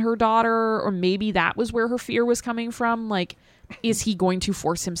himself on her daughter? Or maybe that was where her fear was coming from. Like, is he going to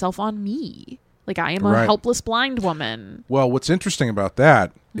force himself on me? Like, I am a helpless blind woman. Well, what's interesting about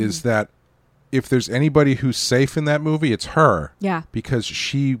that is that if there's anybody who's safe in that movie, it's her. Yeah. Because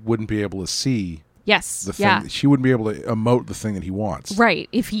she wouldn't be able to see the thing. Yeah. She wouldn't be able to emote the thing that he wants. Right.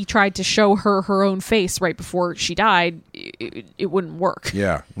 If he tried to show her own face right before she died, it wouldn't work.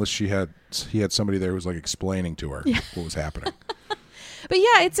 Yeah. Unless he had somebody there who was like explaining to her what was happening. But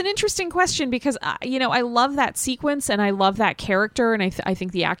yeah, it's an interesting question because, I love that sequence and I love that character. And I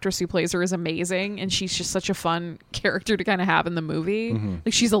think the actress who plays her is amazing. And she's just such a fun character to kind of have in the movie.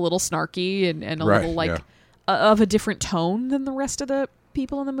 Like, she's a little snarky and a little like of a different tone than the rest of the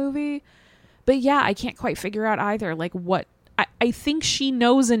people in the movie. But yeah, I can't quite figure out either. Like, what I think she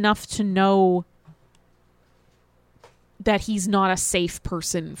knows enough to know that he's not a safe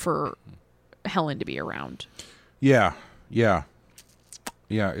person for Helen to be around. Yeah. Yeah.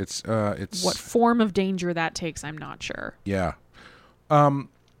 Yeah, it's what form of danger that takes, I'm not sure. Yeah.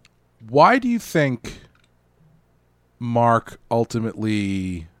 Why do you think Mark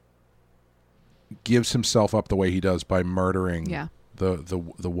ultimately gives himself up the way he does by murdering the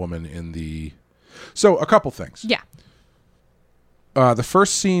woman in the... So, a couple things. Yeah. The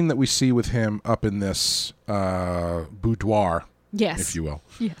first scene that we see with him up in this boudoir, if you will.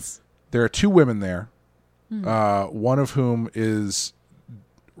 Yes. There are two women there, one of whom is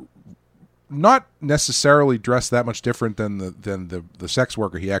not necessarily dressed that much different than the sex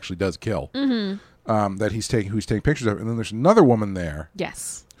worker he actually does kill. Who's taking pictures of, and then there's another woman there.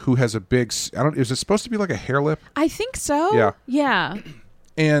 Yes. Who has a big... is it supposed to be like a hair lip? I think so. Yeah. Yeah.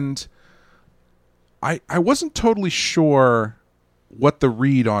 And I wasn't totally sure what the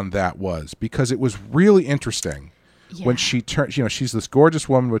read on that was, because it was really interesting. Yeah. When she turns, she's this gorgeous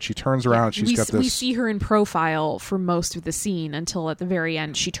woman, but she turns around and she's got this... We see her in profile for most of the scene until at the very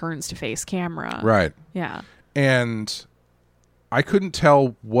end she turns to face camera. Right. Yeah. And I couldn't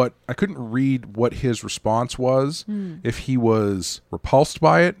read what his response was, if he was repulsed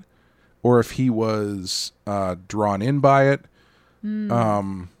by it or if he was drawn in by it.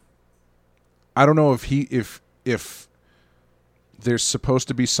 I don't know if there's supposed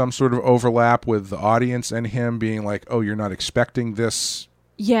to be some sort of overlap with the audience and him being like, "Oh, you're not expecting this,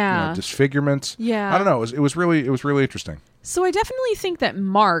 disfigurement." Yeah. I don't know. It was really interesting. So I definitely think that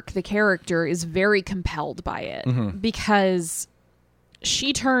Mark, the character, is very compelled by it because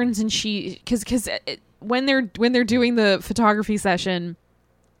she turns and because when they're doing the photography session,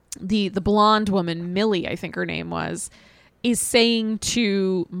 the blonde woman, Millie, I think her name was, is saying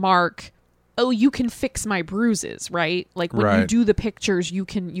to Mark, "Oh, you can fix my bruises, right? Like when you do the pictures, you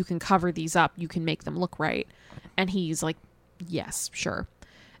can cover these up, you can make them look right." And he's like, "Yes, sure."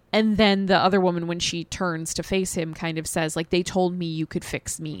 And then the other woman, when she turns to face him, kind of says, like, "They told me you could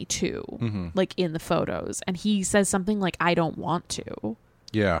fix me too, like in the photos." And he says something like, "I don't want to."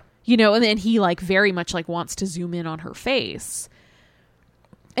 Yeah. And then he like very much like wants to zoom in on her face.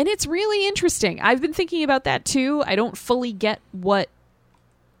 And it's really interesting. I've been thinking about that too. I don't fully get what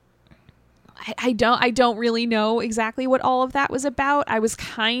I don't really know exactly what all of that was about. I was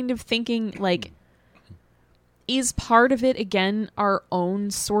kind of thinking like, is part of it, again, our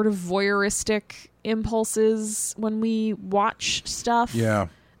own sort of voyeuristic impulses when we watch stuff? Yeah.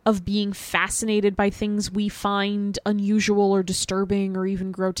 Of being fascinated by things we find unusual or disturbing or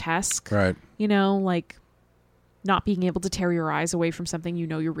even grotesque. Right. Like not being able to tear your eyes away from something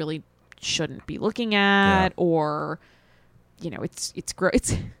you really shouldn't be looking at, or, it's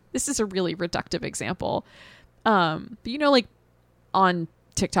this is a really reductive example. But like on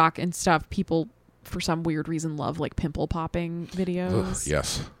TikTok and stuff, people for some weird reason love like pimple popping videos. Ugh,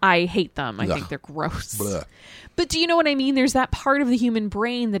 yes. I hate them. I think they're gross. Blech. But do you know what I mean? There's that part of the human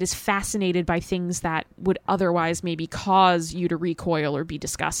brain that is fascinated by things that would otherwise maybe cause you to recoil or be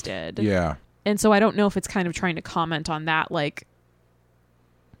disgusted. Yeah. And so I don't know if it's kind of trying to comment on that, like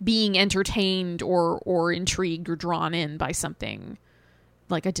being entertained or intrigued or drawn in by something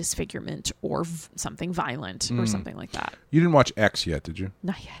like a disfigurement or something violent or something like that. You didn't watch X yet, did you?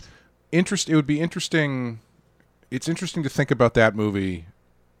 Not yet. It would be interesting. It's interesting to think about that movie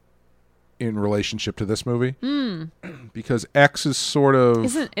in relationship to this movie, because X is sort of,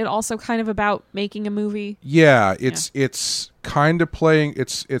 isn't it also kind of about making a movie? Yeah, it's kind of playing.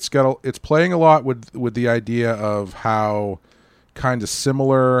 It's playing a lot with the idea of how kind of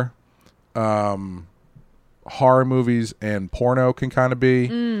similar horror movies and porno can kind of be,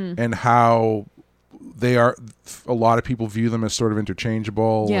 and how they are. A lot of people view them as sort of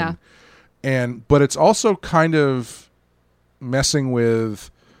interchangeable. Yeah. But it's also kind of messing with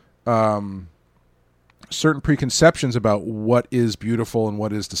certain preconceptions about what is beautiful and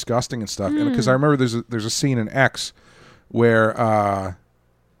what is disgusting and stuff. And because I remember there's a scene in X where I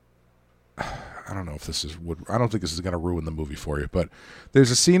don't know if this is I don't think this is going to ruin the movie for you, but there's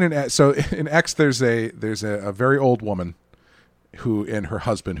a scene in X there's a very old woman who and her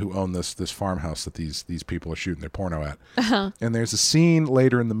husband who own this farmhouse that these people are shooting their porno at. And there's a scene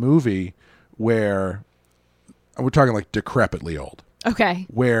later in the movie where we're talking like decrepitly old. Okay.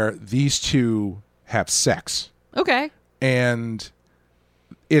 Where these two have sex. Okay. And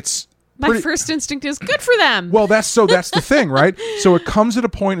it's my first instinct is good for them. Well, that's the thing, right? So it comes at a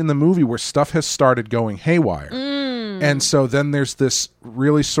point in the movie where stuff has started going haywire. And so then there's this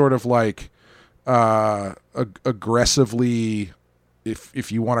really sort of like aggressively,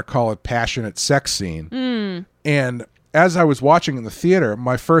 if you want to call it, passionate sex scene. And as I was watching in the theater,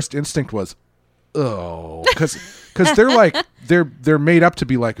 my first instinct was, oh, because they're like they're made up to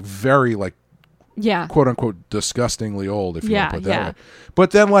be like very like, yeah, quote unquote disgustingly old, if you want to put it that way.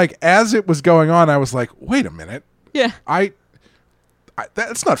 But then like as it was going on, I was like, wait a minute, I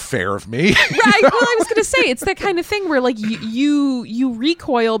that's not fair of me. Right. Well, I was going to say, it's that kind of thing where like you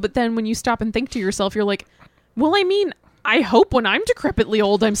recoil, but then when you stop and think to yourself, you're like, well, I mean, I hope when I'm decrepitly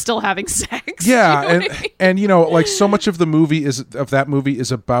old, I'm still having sex. Yeah. You know what I mean? And you know, like so much of that movie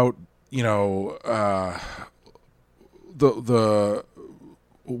is about, you know, the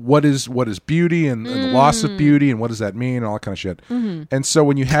what is beauty and the loss of beauty and what does that mean and all that kind of shit. And so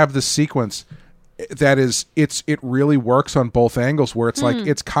when you have this sequence that is, it really works on both angles where it's like,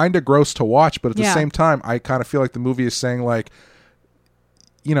 it's kind of gross to watch, but at the same time, I kind of feel like the movie is saying like,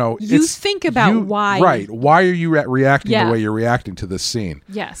 you know, you think about why, right? Why are you reacting the way you're reacting to this scene?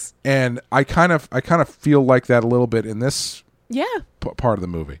 Yes. And I kind of feel like that a little bit in this part of the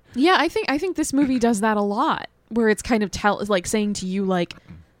movie. Yeah, I think this movie does that a lot, where it's kind of like saying to you like,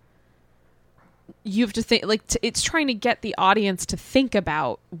 you have to think like it's trying to get the audience to think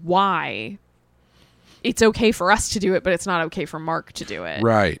about why it's okay for us to do it, but it's not okay for Mark to do it,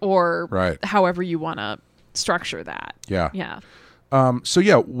 right? Or however you want to structure that. Yeah. So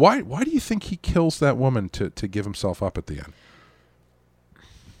yeah, why do you think he kills that woman to give himself up at the end?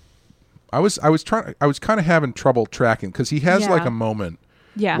 I was kind of having trouble tracking because he has Yeah. like a moment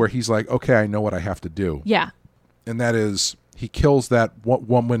Yeah. where he's like, okay, I know what I have to do. Yeah. And that is he kills that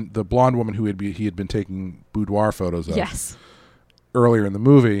woman, the blonde woman who he had been taking boudoir photos of Yes. earlier in the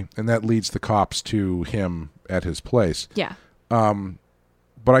movie, and that leads the cops to him at his place. Yeah.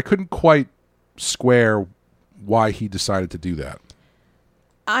 But I couldn't quite square why he decided to do that.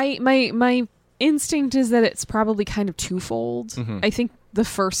 My instinct is that it's probably kind of twofold. Mm-hmm. I think the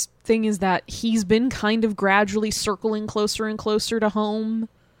first thing is that he's been kind of gradually circling closer and closer to home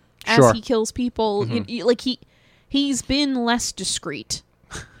as Sure. he kills people. Like he's been less discreet,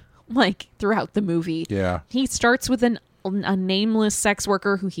 like throughout the movie. Yeah. He starts with a nameless sex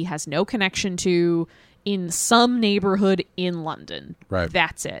worker who he has no connection to in some neighborhood in London. Right.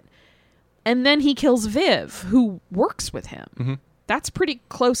 That's it. And then he kills Viv, who works with him. Mm-hmm. That's pretty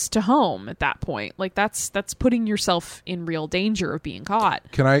close to home at that point. Like that's putting yourself in real danger of being caught.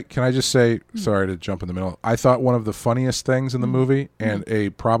 Can I just say, sorry to jump in the middle, I thought one of the funniest things in the movie, and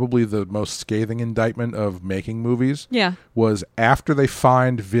probably the most scathing indictment of making movies, Yeah. was after they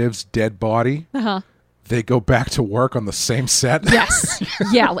find Viv's dead body, they go back to work on the same set. Yes.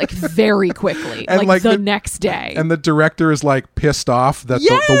 Yeah, like very quickly. And, like the the next day. And the director is like pissed off that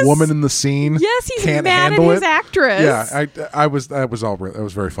Yes! the woman in the scene Yes, he's can't mad at handle his it. actress. Yeah, that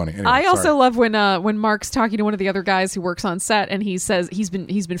was very funny. Anyway, I also sorry. love when Mark's talking to one of the other guys who works on set, and he says he's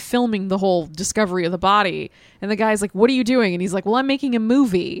been filming the whole discovery of the body, and the guy's like, "What are you doing?" And he's like, "Well, I'm making a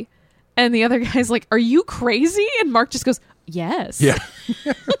movie." And the other guy's like, "Are you crazy?" And Mark just goes, "Yes." Yeah.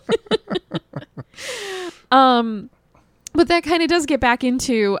 But that kind of does get back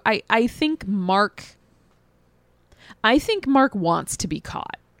into I think Mark wants to be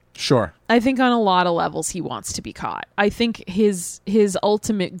caught. Sure. I think on a lot of levels he wants to be caught. I think his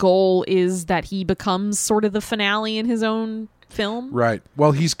ultimate goal is that he becomes sort of the finale in his own film. Right.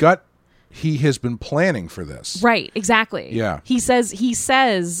 Well, he has been planning for this. Right, exactly. Yeah. He says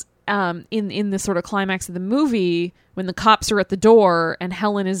in the sort of climax of the movie when the cops are at the door and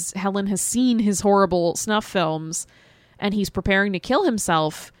Helen has seen his horrible snuff films and he's preparing to kill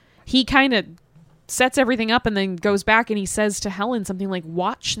himself, he kind of sets everything up and then goes back and he says to Helen something like,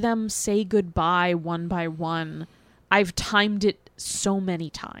 "Watch them say goodbye one by one. I've timed it so many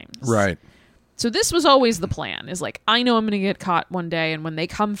times." Right. So this was always the plan, is like, I know I'm going to get caught one day, and when they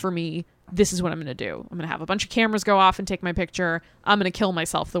come for me, this is what I'm going to do. I'm going to have a bunch of cameras go off and take my picture. I'm going to kill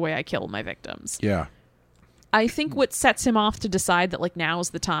myself the way I kill my victims. Yeah. I think what sets him off to decide that, like, now's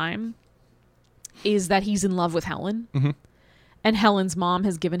the time is that he's in love with Helen. Mm-hmm. And Helen's mom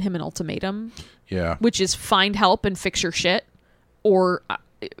has given him an ultimatum, Yeah. which is find help and fix your shit, or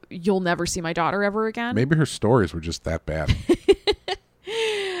you'll never see my daughter ever again. Maybe her stories were just that bad.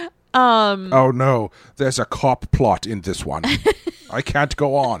 Oh no, there's a cop plot in this one. I can't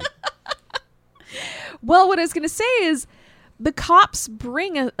go on. Well, what I was going to say is the cops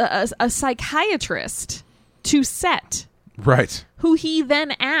bring a psychiatrist to set, Right. who he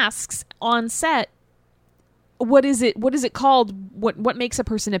then asks on set, what is it called? What makes a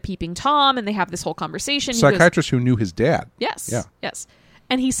person a peeping Tom? And they have this whole conversation. He goes, Psychiatrist who knew his dad. yes. Yeah. Yes.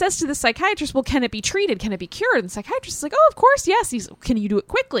 And he says to the psychiatrist, well, can it be treated? Can it be cured? And the psychiatrist is like, oh, of course, yes. Can you do it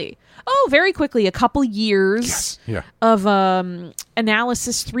quickly? Oh, very quickly. A couple years Yes. Yeah. of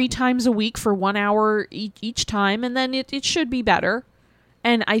analysis 3 times a week for 1 hour each time, and then it should be better.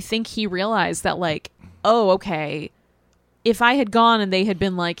 And I think he realized that, like, oh, okay, if I had gone and they had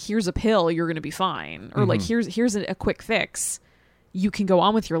been like, here's a pill, you're going to be fine, or like, here's a quick fix, you can go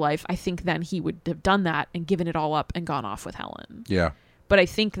on with your life, I think then he would have done that and given it all up and gone off with Helen. Yeah. But I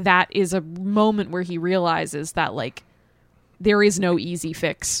think that is a moment where he realizes that, like, there is no easy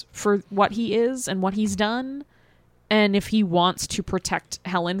fix for what he is and what he's done. And if he wants to protect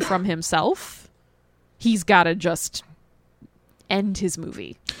Helen from himself, he's got to just end his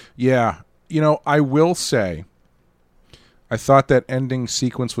movie. Yeah. You know, I will say, I thought that ending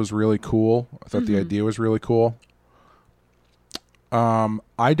sequence was really cool. I thought the idea was really cool.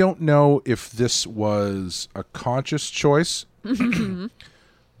 I don't know if this was a conscious choice,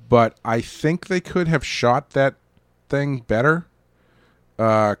 but I think they could have shot that thing better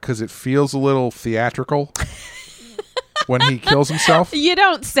because it feels a little theatrical when he kills himself. You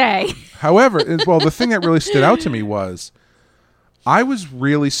don't say. However, the thing that really stood out to me was I was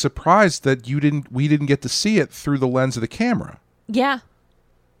really surprised that we didn't get to see it through the lens of the camera. Yeah.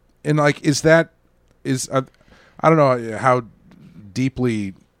 And like, I don't know how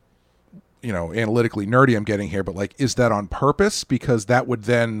deeply, analytically nerdy I'm getting here, but like, is that on purpose? Because that would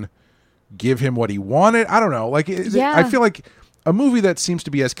then give him what he wanted. I don't know. Like, Yeah. I feel like a movie that seems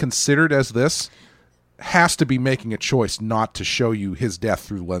to be as considered as this has to be making a choice not to show you his death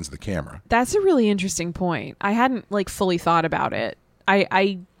through the lens of the camera. That's a really interesting point. I hadn't like fully thought about it.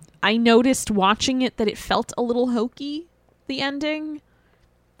 I noticed watching it that it felt a little hokey, the ending.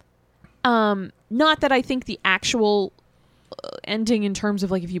 Not that I think the actual ending in terms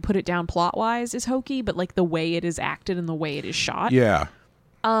of like if you put it down plot wise is hokey, but like the way it is acted and the way it is shot. Yeah.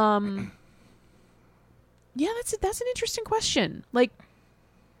 Yeah, that's an interesting question. Like,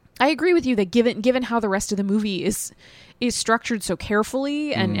 I agree with you that given how the rest of the movie is structured so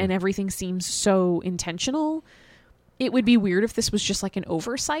carefully and everything seems so intentional, it would be weird if this was just like an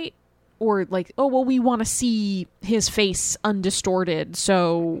oversight or like, oh, well, we want to see his face undistorted,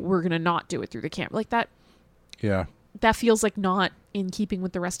 so we're going to not do it through the camera. Like that. Yeah. That feels like not in keeping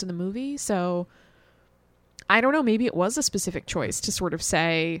with the rest of the movie. So I don't know. Maybe it was a specific choice to sort of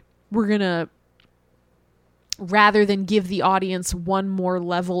say, we're going to, rather than give the audience one more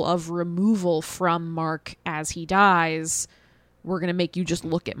level of removal from Mark as he dies, we're going to make you just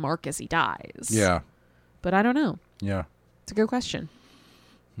look at Mark as he dies. Yeah. But I don't know. Yeah. It's a good question.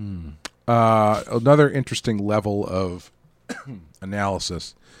 Another interesting level of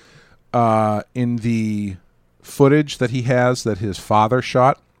analysis. In the footage that he has that his father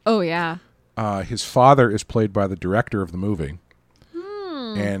shot, Oh, yeah. his father is played by the director of the movie.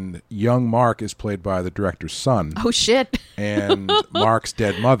 And young Mark is played by the director's son. Oh, shit. And Mark's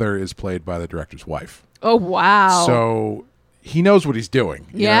dead mother is played by the director's wife. Oh, wow. So he knows what he's doing.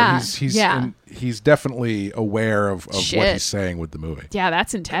 You Yeah. know, and he's definitely aware of what Shit. he's saying with the movie. Yeah,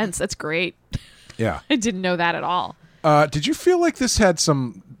 that's intense. That's great. Yeah. I didn't know that at all. Did you feel like this had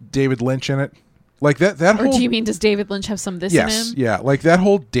some David Lynch in it? Like that Or whole... do you mean, does David Lynch have some this Yes, in him? yeah. Like that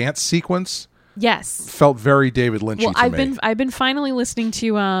whole dance sequence Yes. felt very David Lynchy Well, to me. I've been finally listening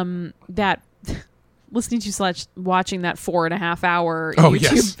to watching that 4.5 hour Oh, YouTube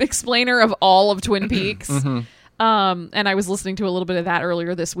yes. explainer of all of Twin Peaks. And I was listening to a little bit of that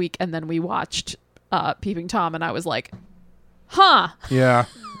earlier this week, and then we watched Peeping Tom, and I was like, huh. Yeah.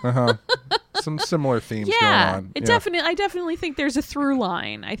 Uh-huh. Some similar themes Yeah. going on. I definitely think there's a through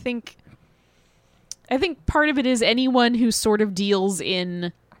line. I think part of it is anyone who sort of deals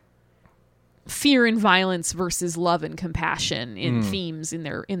in fear and violence versus love and compassion in themes in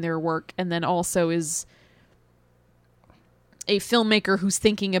their work, and then also is a filmmaker who's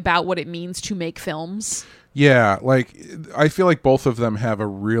thinking about what it means to make films. Yeah, like I feel like both of them have a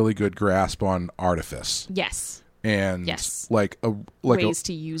really good grasp on artifice Yes. and Yes. Ways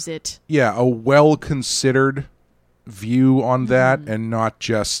to use it. a well considered view on that, and not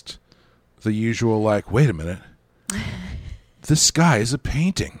just the usual like, wait a minute, this sky is a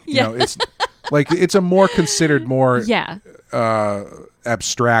painting. Yeah. You know, it's like it's a more considered, more Yeah.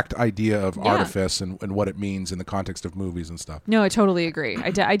 abstract idea of artifice and what it means in the context of movies and stuff. No, I totally agree.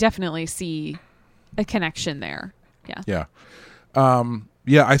 I definitely see a connection there. Yeah.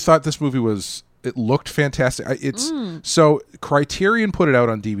 Yeah. I thought this movie it looked fantastic. So Criterion put it out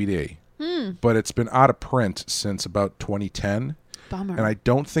on DVD, but it's been out of print since about 2010. Bummer. And I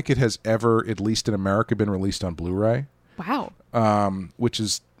don't think it has ever, at least in America, been released on Blu-ray, Wow. which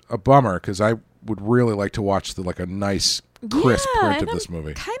is a bummer because I would really like to watch a nice crisp print of and this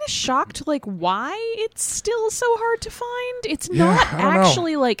movie. Kind of shocked, like why it's still so hard to find. It's Yeah, not I don't know.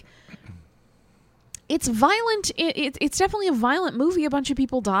 actually like. It's violent. It's definitely a violent movie. A bunch of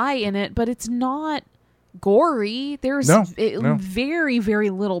people die in it, but it's not gory. There's No. very, very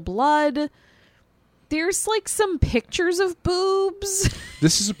little blood. There's like some pictures of boobs.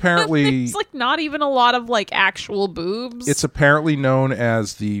 This is apparently It's like not even a lot of like actual boobs. it's apparently known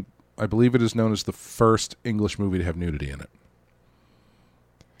as I believe it is known as the first English movie to have nudity in it.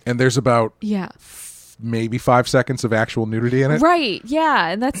 And there's about yeah. maybe 5 seconds of actual nudity in it. Right, yeah,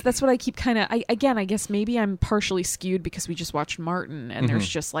 and that's what I keep kind of. I guess maybe I'm partially skewed because we just watched Martin, and there's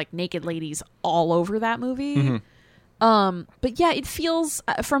just like naked ladies all over that movie. But yeah, it feels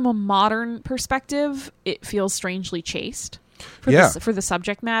from a modern perspective, it feels strangely chaste for the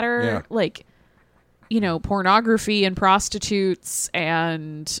subject matter, Yeah. like pornography and prostitutes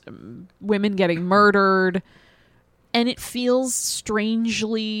and women getting murdered, and it feels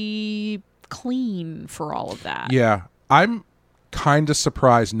strangely clean for all of that. Yeah. I'm kind of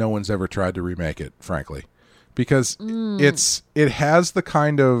surprised no one's ever tried to remake it, frankly. Because it has the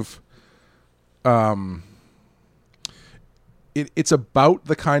kind of it's about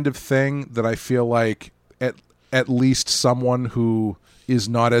the kind of thing that I feel like at least someone who is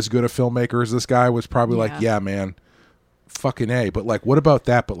not as good a filmmaker as this guy was probably like, yeah, man, fucking A. But like, what about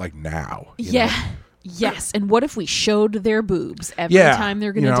that? But like now, you know? Yes. And what if we showed their boobs every time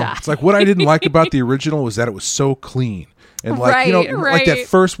they're going to die? It's like what I didn't like about the original was that it was so clean. And like, you know, Right, like that right.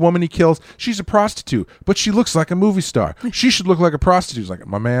 first woman he kills, she's a prostitute, but she looks like a movie star. She should look like a prostitute. He's like,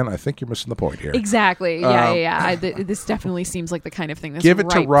 my man, I think you're missing the point here. Exactly. Yeah. This definitely seems like the kind of thing that's Give it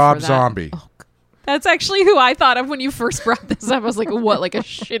to ripe Rob for that. Zombie. Oh, that's actually who I thought of when you first brought this up. I was like, what, like a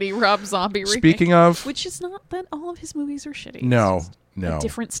shitty Rob Zombie remake? Speaking of, Which is not that all of his movies are shitty. It's no, just no. a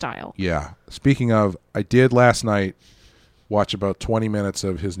different style. Yeah. Speaking of, I did last night watch about 20 minutes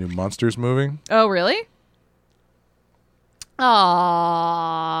of his new Monsters movie. Oh, really?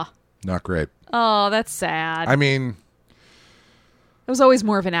 Aww. Not great. Oh, that's sad. I mean, I was always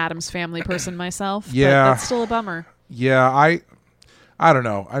more of an Addams Family person myself. Yeah. But that's still a bummer. yeah, I don't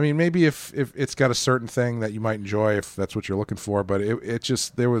know. I mean, maybe if it's got a certain thing that you might enjoy, if that's what you're looking for, but it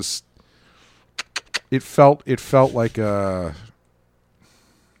just, it felt like a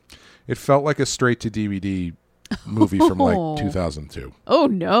straight to DVD movie from like 2002. Oh,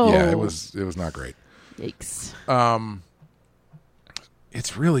 no. Yeah, it was not great. Yikes.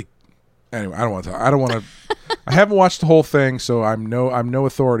 It's really, anyway, I don't want to I haven't watched the whole thing, so I'm no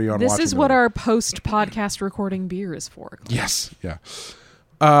authority on This watching is the what movie. our post-podcast recording beer is for. Yes, yeah.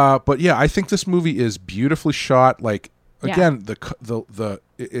 But yeah, I think this movie is beautifully shot. Like, again,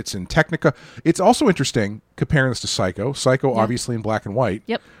 it's in Technica. It's also interesting comparing this to Psycho. Psycho, obviously in black and white.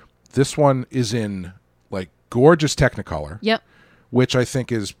 Yep. This one is in like gorgeous Technicolor. Yep. Which I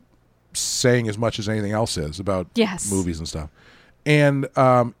think is saying as much as anything else is about Yes. movies and stuff. And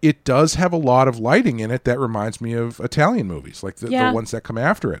it does have a lot of lighting in it that reminds me of Italian movies, like the ones that come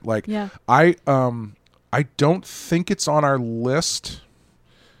after it. Like, I don't think it's on our list.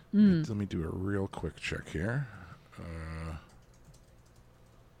 Let me do a real quick check here.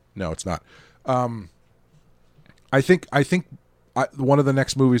 No, it's not. I think one of the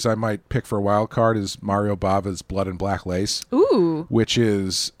next movies I might pick for a wild card is Mario Bava's Blood and Black Lace. Ooh. Which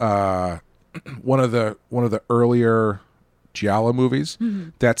is one of the earlier Giallo movies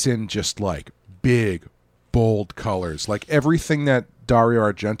that's in just like big, bold colors. Like everything that Dario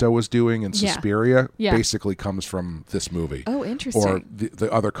Argento was doing in Suspiria basically comes from this movie. Oh, interesting. Or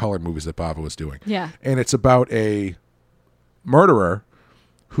the other colored movies that Bava was doing. Yeah. And it's about a murderer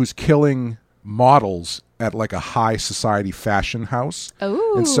who's killing models at like a high society fashion house.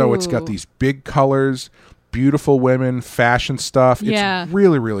 Oh. And so it's got these big colors, beautiful women, fashion stuff. Yeah. It's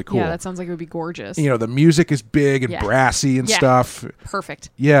really, really cool. Yeah, that sounds like it would be gorgeous. You know, the music is big and brassy and stuff. Perfect.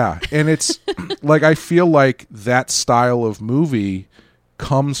 Yeah. And it's like, I feel like that style of movie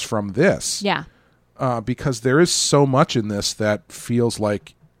comes from this. Yeah. Because there is so much in this that feels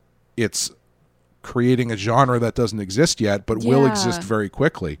like it's creating a genre that doesn't exist yet, but will exist very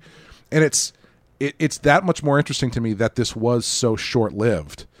quickly. And it's that much more interesting to me that this was so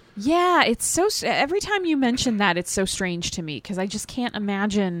short-lived. Yeah, it's so... Every time you mention that, it's so strange to me because I just can't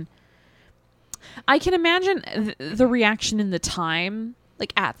imagine... I can imagine the reaction in the time,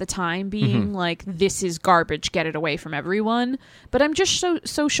 like at the time being like, this is garbage, get it away from everyone. But I'm just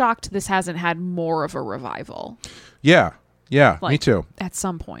so shocked this hasn't had more of a revival. Yeah. Yeah, Like, me too. At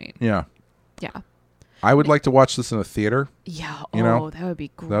some point. Yeah. Yeah. I would like to watch this in a theater. Yeah. You know? That would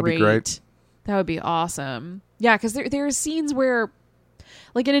be great. That'd be great. That would be awesome. Yeah, because there are scenes where,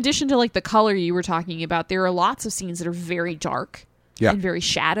 like, in addition to like the color you were talking about, there are lots of scenes that are very dark and very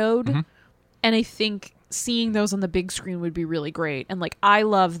shadowed. And I think seeing those on the big screen would be really great. And like, I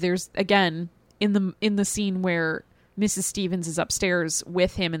love there's again in the scene where Mrs. Stevens is upstairs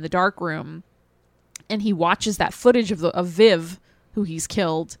with him in the dark room, and he watches that footage of Viv, who he's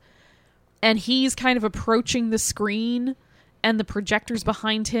killed, and he's kind of approaching the screen. And the projector's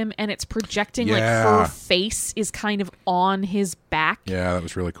behind him, and it's projecting like her face is kind of on his back. Yeah, that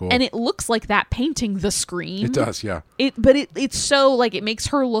was really cool. And it looks like that painting the screen. It does, yeah. But it's so like it makes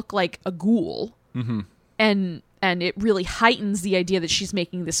her look like a ghoul, and it really heightens the idea that she's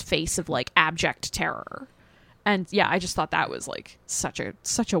making this face of like abject terror. And yeah, I just thought that was like such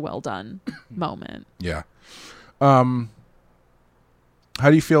a well done moment. Yeah. How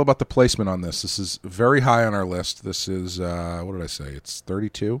do you feel about the placement on this? This is very high on our list. This is, what did I say? It's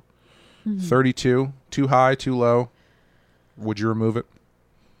 32? 32. Too high, too low? Would you remove it?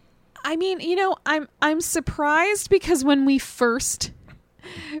 I mean, you know, I'm surprised because when we first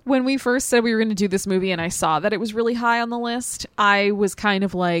said we were going to do this movie and I saw that it was really high on the list, I was kind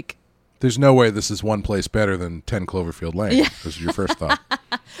of like, there's no way this is one place better than 10 Cloverfield Lane. Yeah. This is your first thought.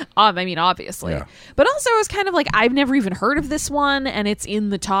 I mean, obviously. Yeah. But also I was kind of like, I've never even heard of this one, and it's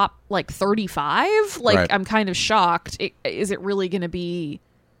in the top, like, 35. Like, right. I'm kind of shocked. Is it really going to be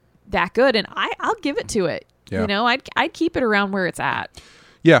that good? And I'll give it to it. Yeah. You know, I'd keep it around where it's at.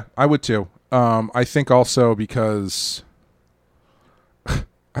 Yeah, I would too. I think also because...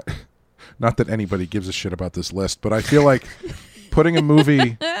 Not that anybody gives a shit about this list, but I feel like putting a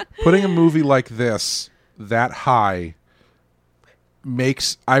movie like this that high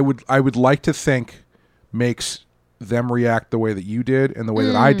makes I would like to think makes them react the way that you did and the way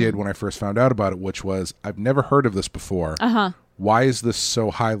that I did when I first found out about it, which was, I've never heard of this before. Why is this so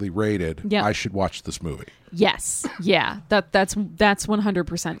highly rated? Yep. I should watch this movie. Yes. Yeah. That's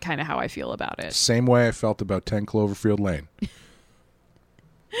 100% kind of how I feel about it. Same way I felt about 10 Cloverfield Lane.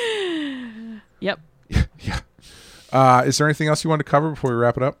 Yep. Yeah. Is there anything else you want to cover before we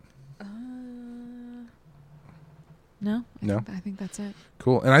wrap it up? No. No? I think that's it.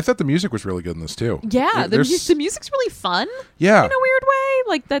 Cool. And I thought the music was really good in this too. Yeah, the music's really fun. Yeah. In a weird way.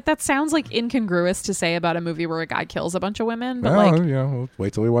 Like that sounds like incongruous to say about a movie where a guy kills a bunch of women. But Well, we'll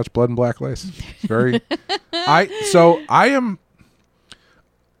wait till we watch Blood and Black Lace. It's very I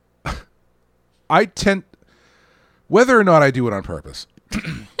tend, whether or not I do it on purpose,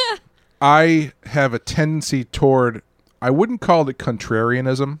 I have a tendency toward, I wouldn't call it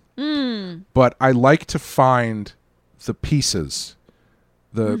contrarianism, but I like to find the pieces,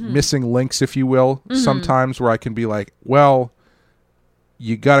 the missing links, if you will, sometimes where I can be like, well,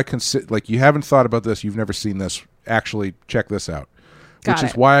 you got to consider, like, you haven't thought about this, you've never seen this, actually check this out. Which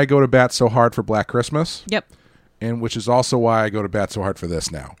is why I go to bat so hard for Black Christmas. Yep. And which is also why I go to bat so hard for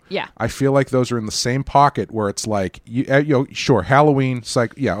this now. Yeah. I feel like those are in the same pocket where it's like, sure, Halloween,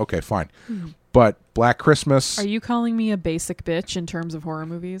 yeah, okay, fine. But Black Christmas. Are you calling me a basic bitch in terms of horror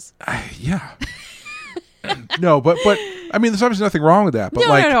movies? Yeah. No, but I mean, there's obviously nothing wrong with that. But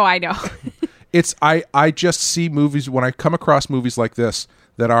No, I know. It's I just see movies, when I come across movies like this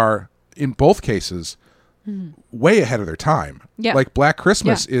that are, in both cases, way ahead of their time. Yeah. Like Black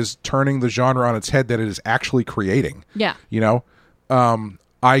Christmas is turning the genre on its head that it is actually creating. Yeah. You know?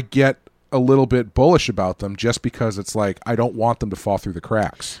 I get a little bit bullish about them just because it's like, I don't want them to fall through the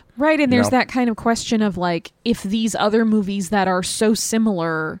cracks. Right, and there's that kind of question of like, if these other movies that are so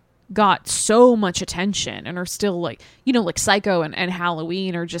similar got so much attention and are still like, like Psycho and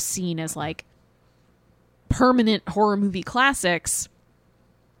Halloween are just seen as like permanent horror movie classics,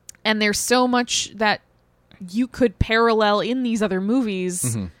 and there's so much that you could parallel in these other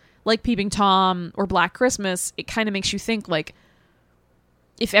movies, like Peeping Tom or Black Christmas, it kind of makes you think like,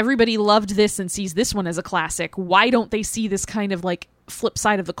 if everybody loved this and sees this one as a classic, why don't they see this kind of like flip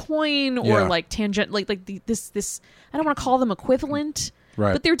side of the coin or like tangent, like this I don't want to call them equivalent,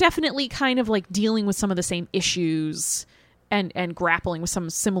 right? But they're definitely kind of like dealing with some of the same issues and grappling with some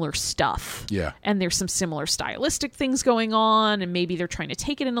similar stuff. Yeah. And there's some similar stylistic things going on, and maybe they're trying to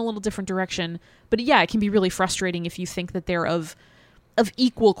take it in a little different direction. But yeah, it can be really frustrating if you think that they're of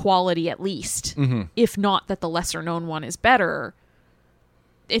equal quality at least, if not that the lesser known one is better.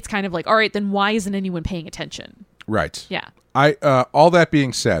 It's kind of like, all right, then why isn't anyone paying attention? Right. Yeah. All that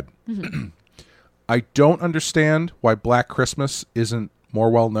being said, I don't understand why Black Christmas isn't more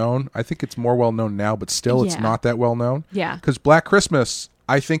well known. I think it's more well known now, but still it's not that well known. Yeah. Because Black Christmas,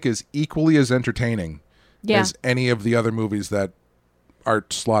 I think, is equally as entertaining as any of the other movies that are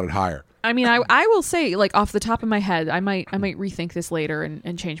slotted higher. I mean, I will say, like, off the top of my head, I might rethink this later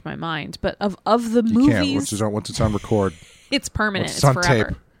and change my mind. But of the you movies, can't. Once it's on record, it's permanent. It's It's on forever.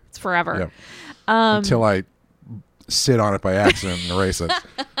 tape. It's forever. Yep. Until I sit on it by accident and erase it.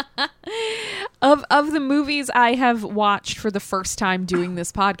 Of the movies I have watched for the first time doing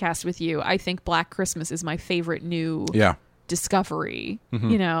this podcast with you, I think Black Christmas is my favorite new discovery.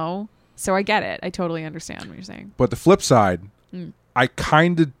 So I get it. I totally understand what you're saying. But the flip side, I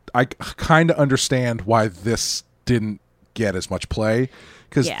kind of understand why this didn't get as much play,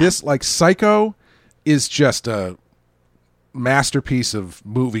 because this, like, Psycho is just a masterpiece of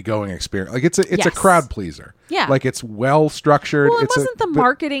movie going experience. Like, it's a crowd pleaser. Yeah, like, it's well structured. Well, wasn't the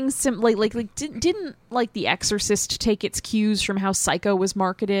marketing didn't like The Exorcist take its cues from how Psycho was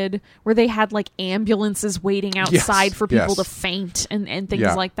marketed, where they had like ambulances waiting outside for people to faint and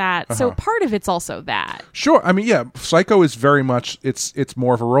things like that. So part of it's also that. Sure, I mean, Psycho is very much it's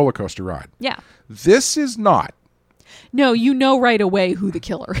more of a roller coaster ride. Yeah, this is not. No, you know right away who the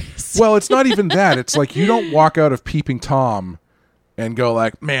killer is. Well, it's not even that. It's like, you don't walk out of Peeping Tom and go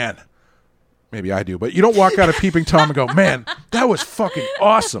like, man, maybe I do, but you don't walk out of Peeping Tom and go, man, that was fucking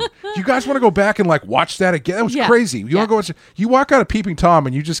awesome. You guys want to go back and like watch that again? That was crazy. You want to go watch? You walk out of Peeping Tom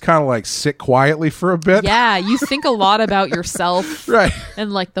and you just kind of like sit quietly for a bit. Yeah, you think a lot about yourself, right?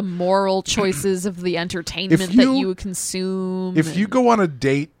 And like the moral choices of the entertainment that you consume. If you go on a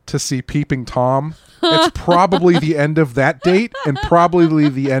date to see Peeping Tom, it's probably the end of that date and probably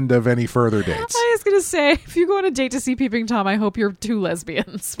the end of any further dates. I was going going to say, if you go on a date to see Peeping Tom, I hope you're two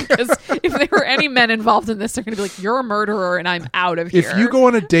lesbians. Because if there were any men involved in this, they're going to be like, you're a murderer and I'm out of here. If you go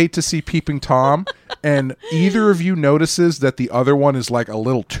on a date to see Peeping Tom and either of you notices that the other one is like a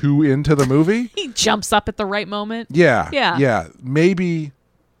little too into the movie. He jumps up at the right moment. Yeah. Maybe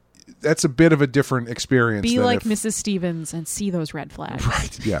that's a bit of a different experience. Be like Mrs. Stevens and see those red flags.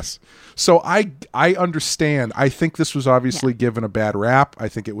 Right, yes. So I understand. I think this was obviously given a bad rap. I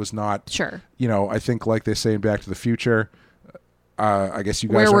think it was not. Sure. I think like they say in Back to the Future, I guess you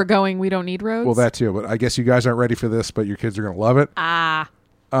guys Where we're going, we don't need roads. Well, that too. But I guess you guys aren't ready for this, but your kids are going to love it.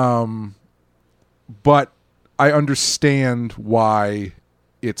 But I understand why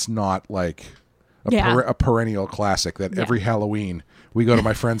it's not like a perennial classic that every Halloween we go to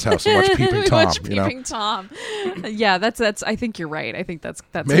my friend's house and watch Peeping Tom. Watch Peeping Tom. Yeah, that's. I think you're right. I think that's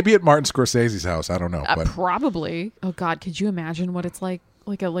maybe at Martin Scorsese's house. I don't know, but probably. Oh God, could you imagine what it's like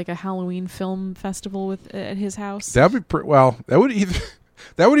a Halloween film festival at his house? That'd be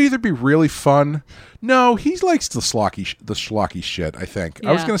That would either be really fun. No, he likes the schlocky shit, I think.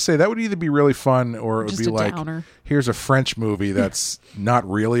 I was going to say that would either be really fun or it would Just be a like, downer. Here's a French movie that's not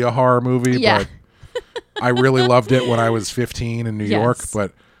really a horror movie, but I really loved it when I was 15 in New York.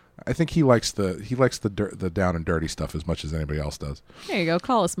 But I think he likes the down and dirty stuff as much as anybody else does. There you go.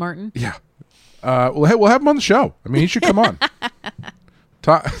 Call us, Martin. Yeah. We'll have him on the show. I mean, he should come on.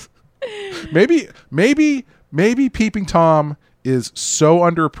 Maybe Peeping Tom is so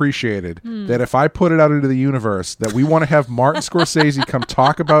underappreciated that if I put it out into the universe that we want to have Martin Scorsese come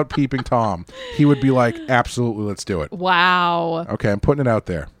talk about Peeping Tom, he would be like, absolutely, let's do it. Wow. Okay, I'm putting it out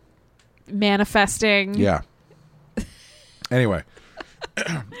there. Manifesting. Yeah. Anyway,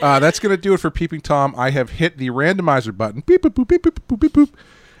 that's going to do it for Peeping Tom. I have hit the randomizer button. Beep, boop, boop, beep, boop, boop, beep, boop.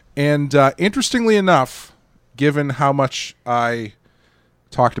 And interestingly enough, given how much I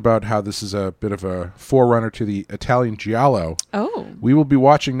talked about how this is a bit of a forerunner to the Italian Giallo. Oh. We will be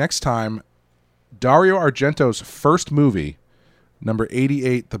watching next time Dario Argento's first movie, number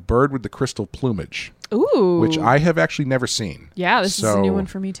 88, The Bird with the Crystal Plumage. Ooh. Which I have actually never seen. Yeah, this is a new one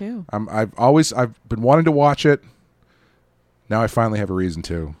for me too. I've been wanting to watch it. Now I finally have a reason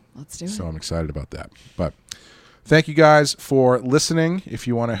to. Let's do it. So I'm excited about that. But thank you guys for listening. If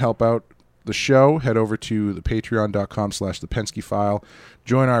you want to help out the show, head over to the patreon.com/thepensky-file.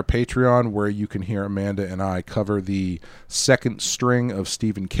 Join our Patreon where you can hear Amanda and I cover the second string of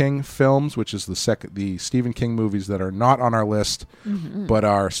Stephen King films, which is the Stephen King movies that are not on our list but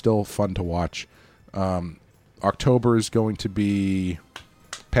are still fun to watch. October is going to be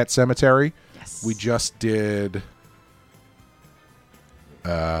Pet Sematary. Yes. We just did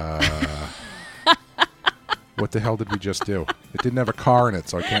what the hell did we just do? It didn't have a car in it,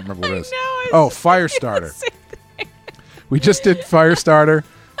 so I can't remember what it is. Firestarter. We just did Firestarter,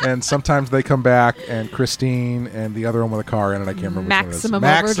 and sometimes they come back, and Christine and the other one with a car in it. I can't remember Maximum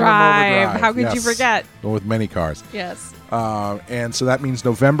which one it is. Overdrive. How could you forget? With many cars. Yes. And so that means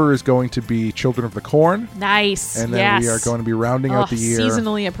November is going to be Children of the Corn. Nice. And then we are going to be rounding out the year.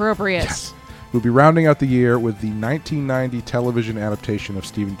 Seasonally appropriate. Yes. We'll be rounding out the year with the 1990 television adaptation of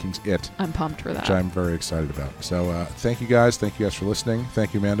Stephen King's It. I'm pumped for that. Which I'm very excited about. So thank you guys. Thank you guys for listening.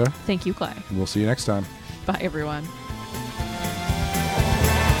 Thank you, Amanda. Thank you, Clay. And we'll see you next time. Bye, everyone.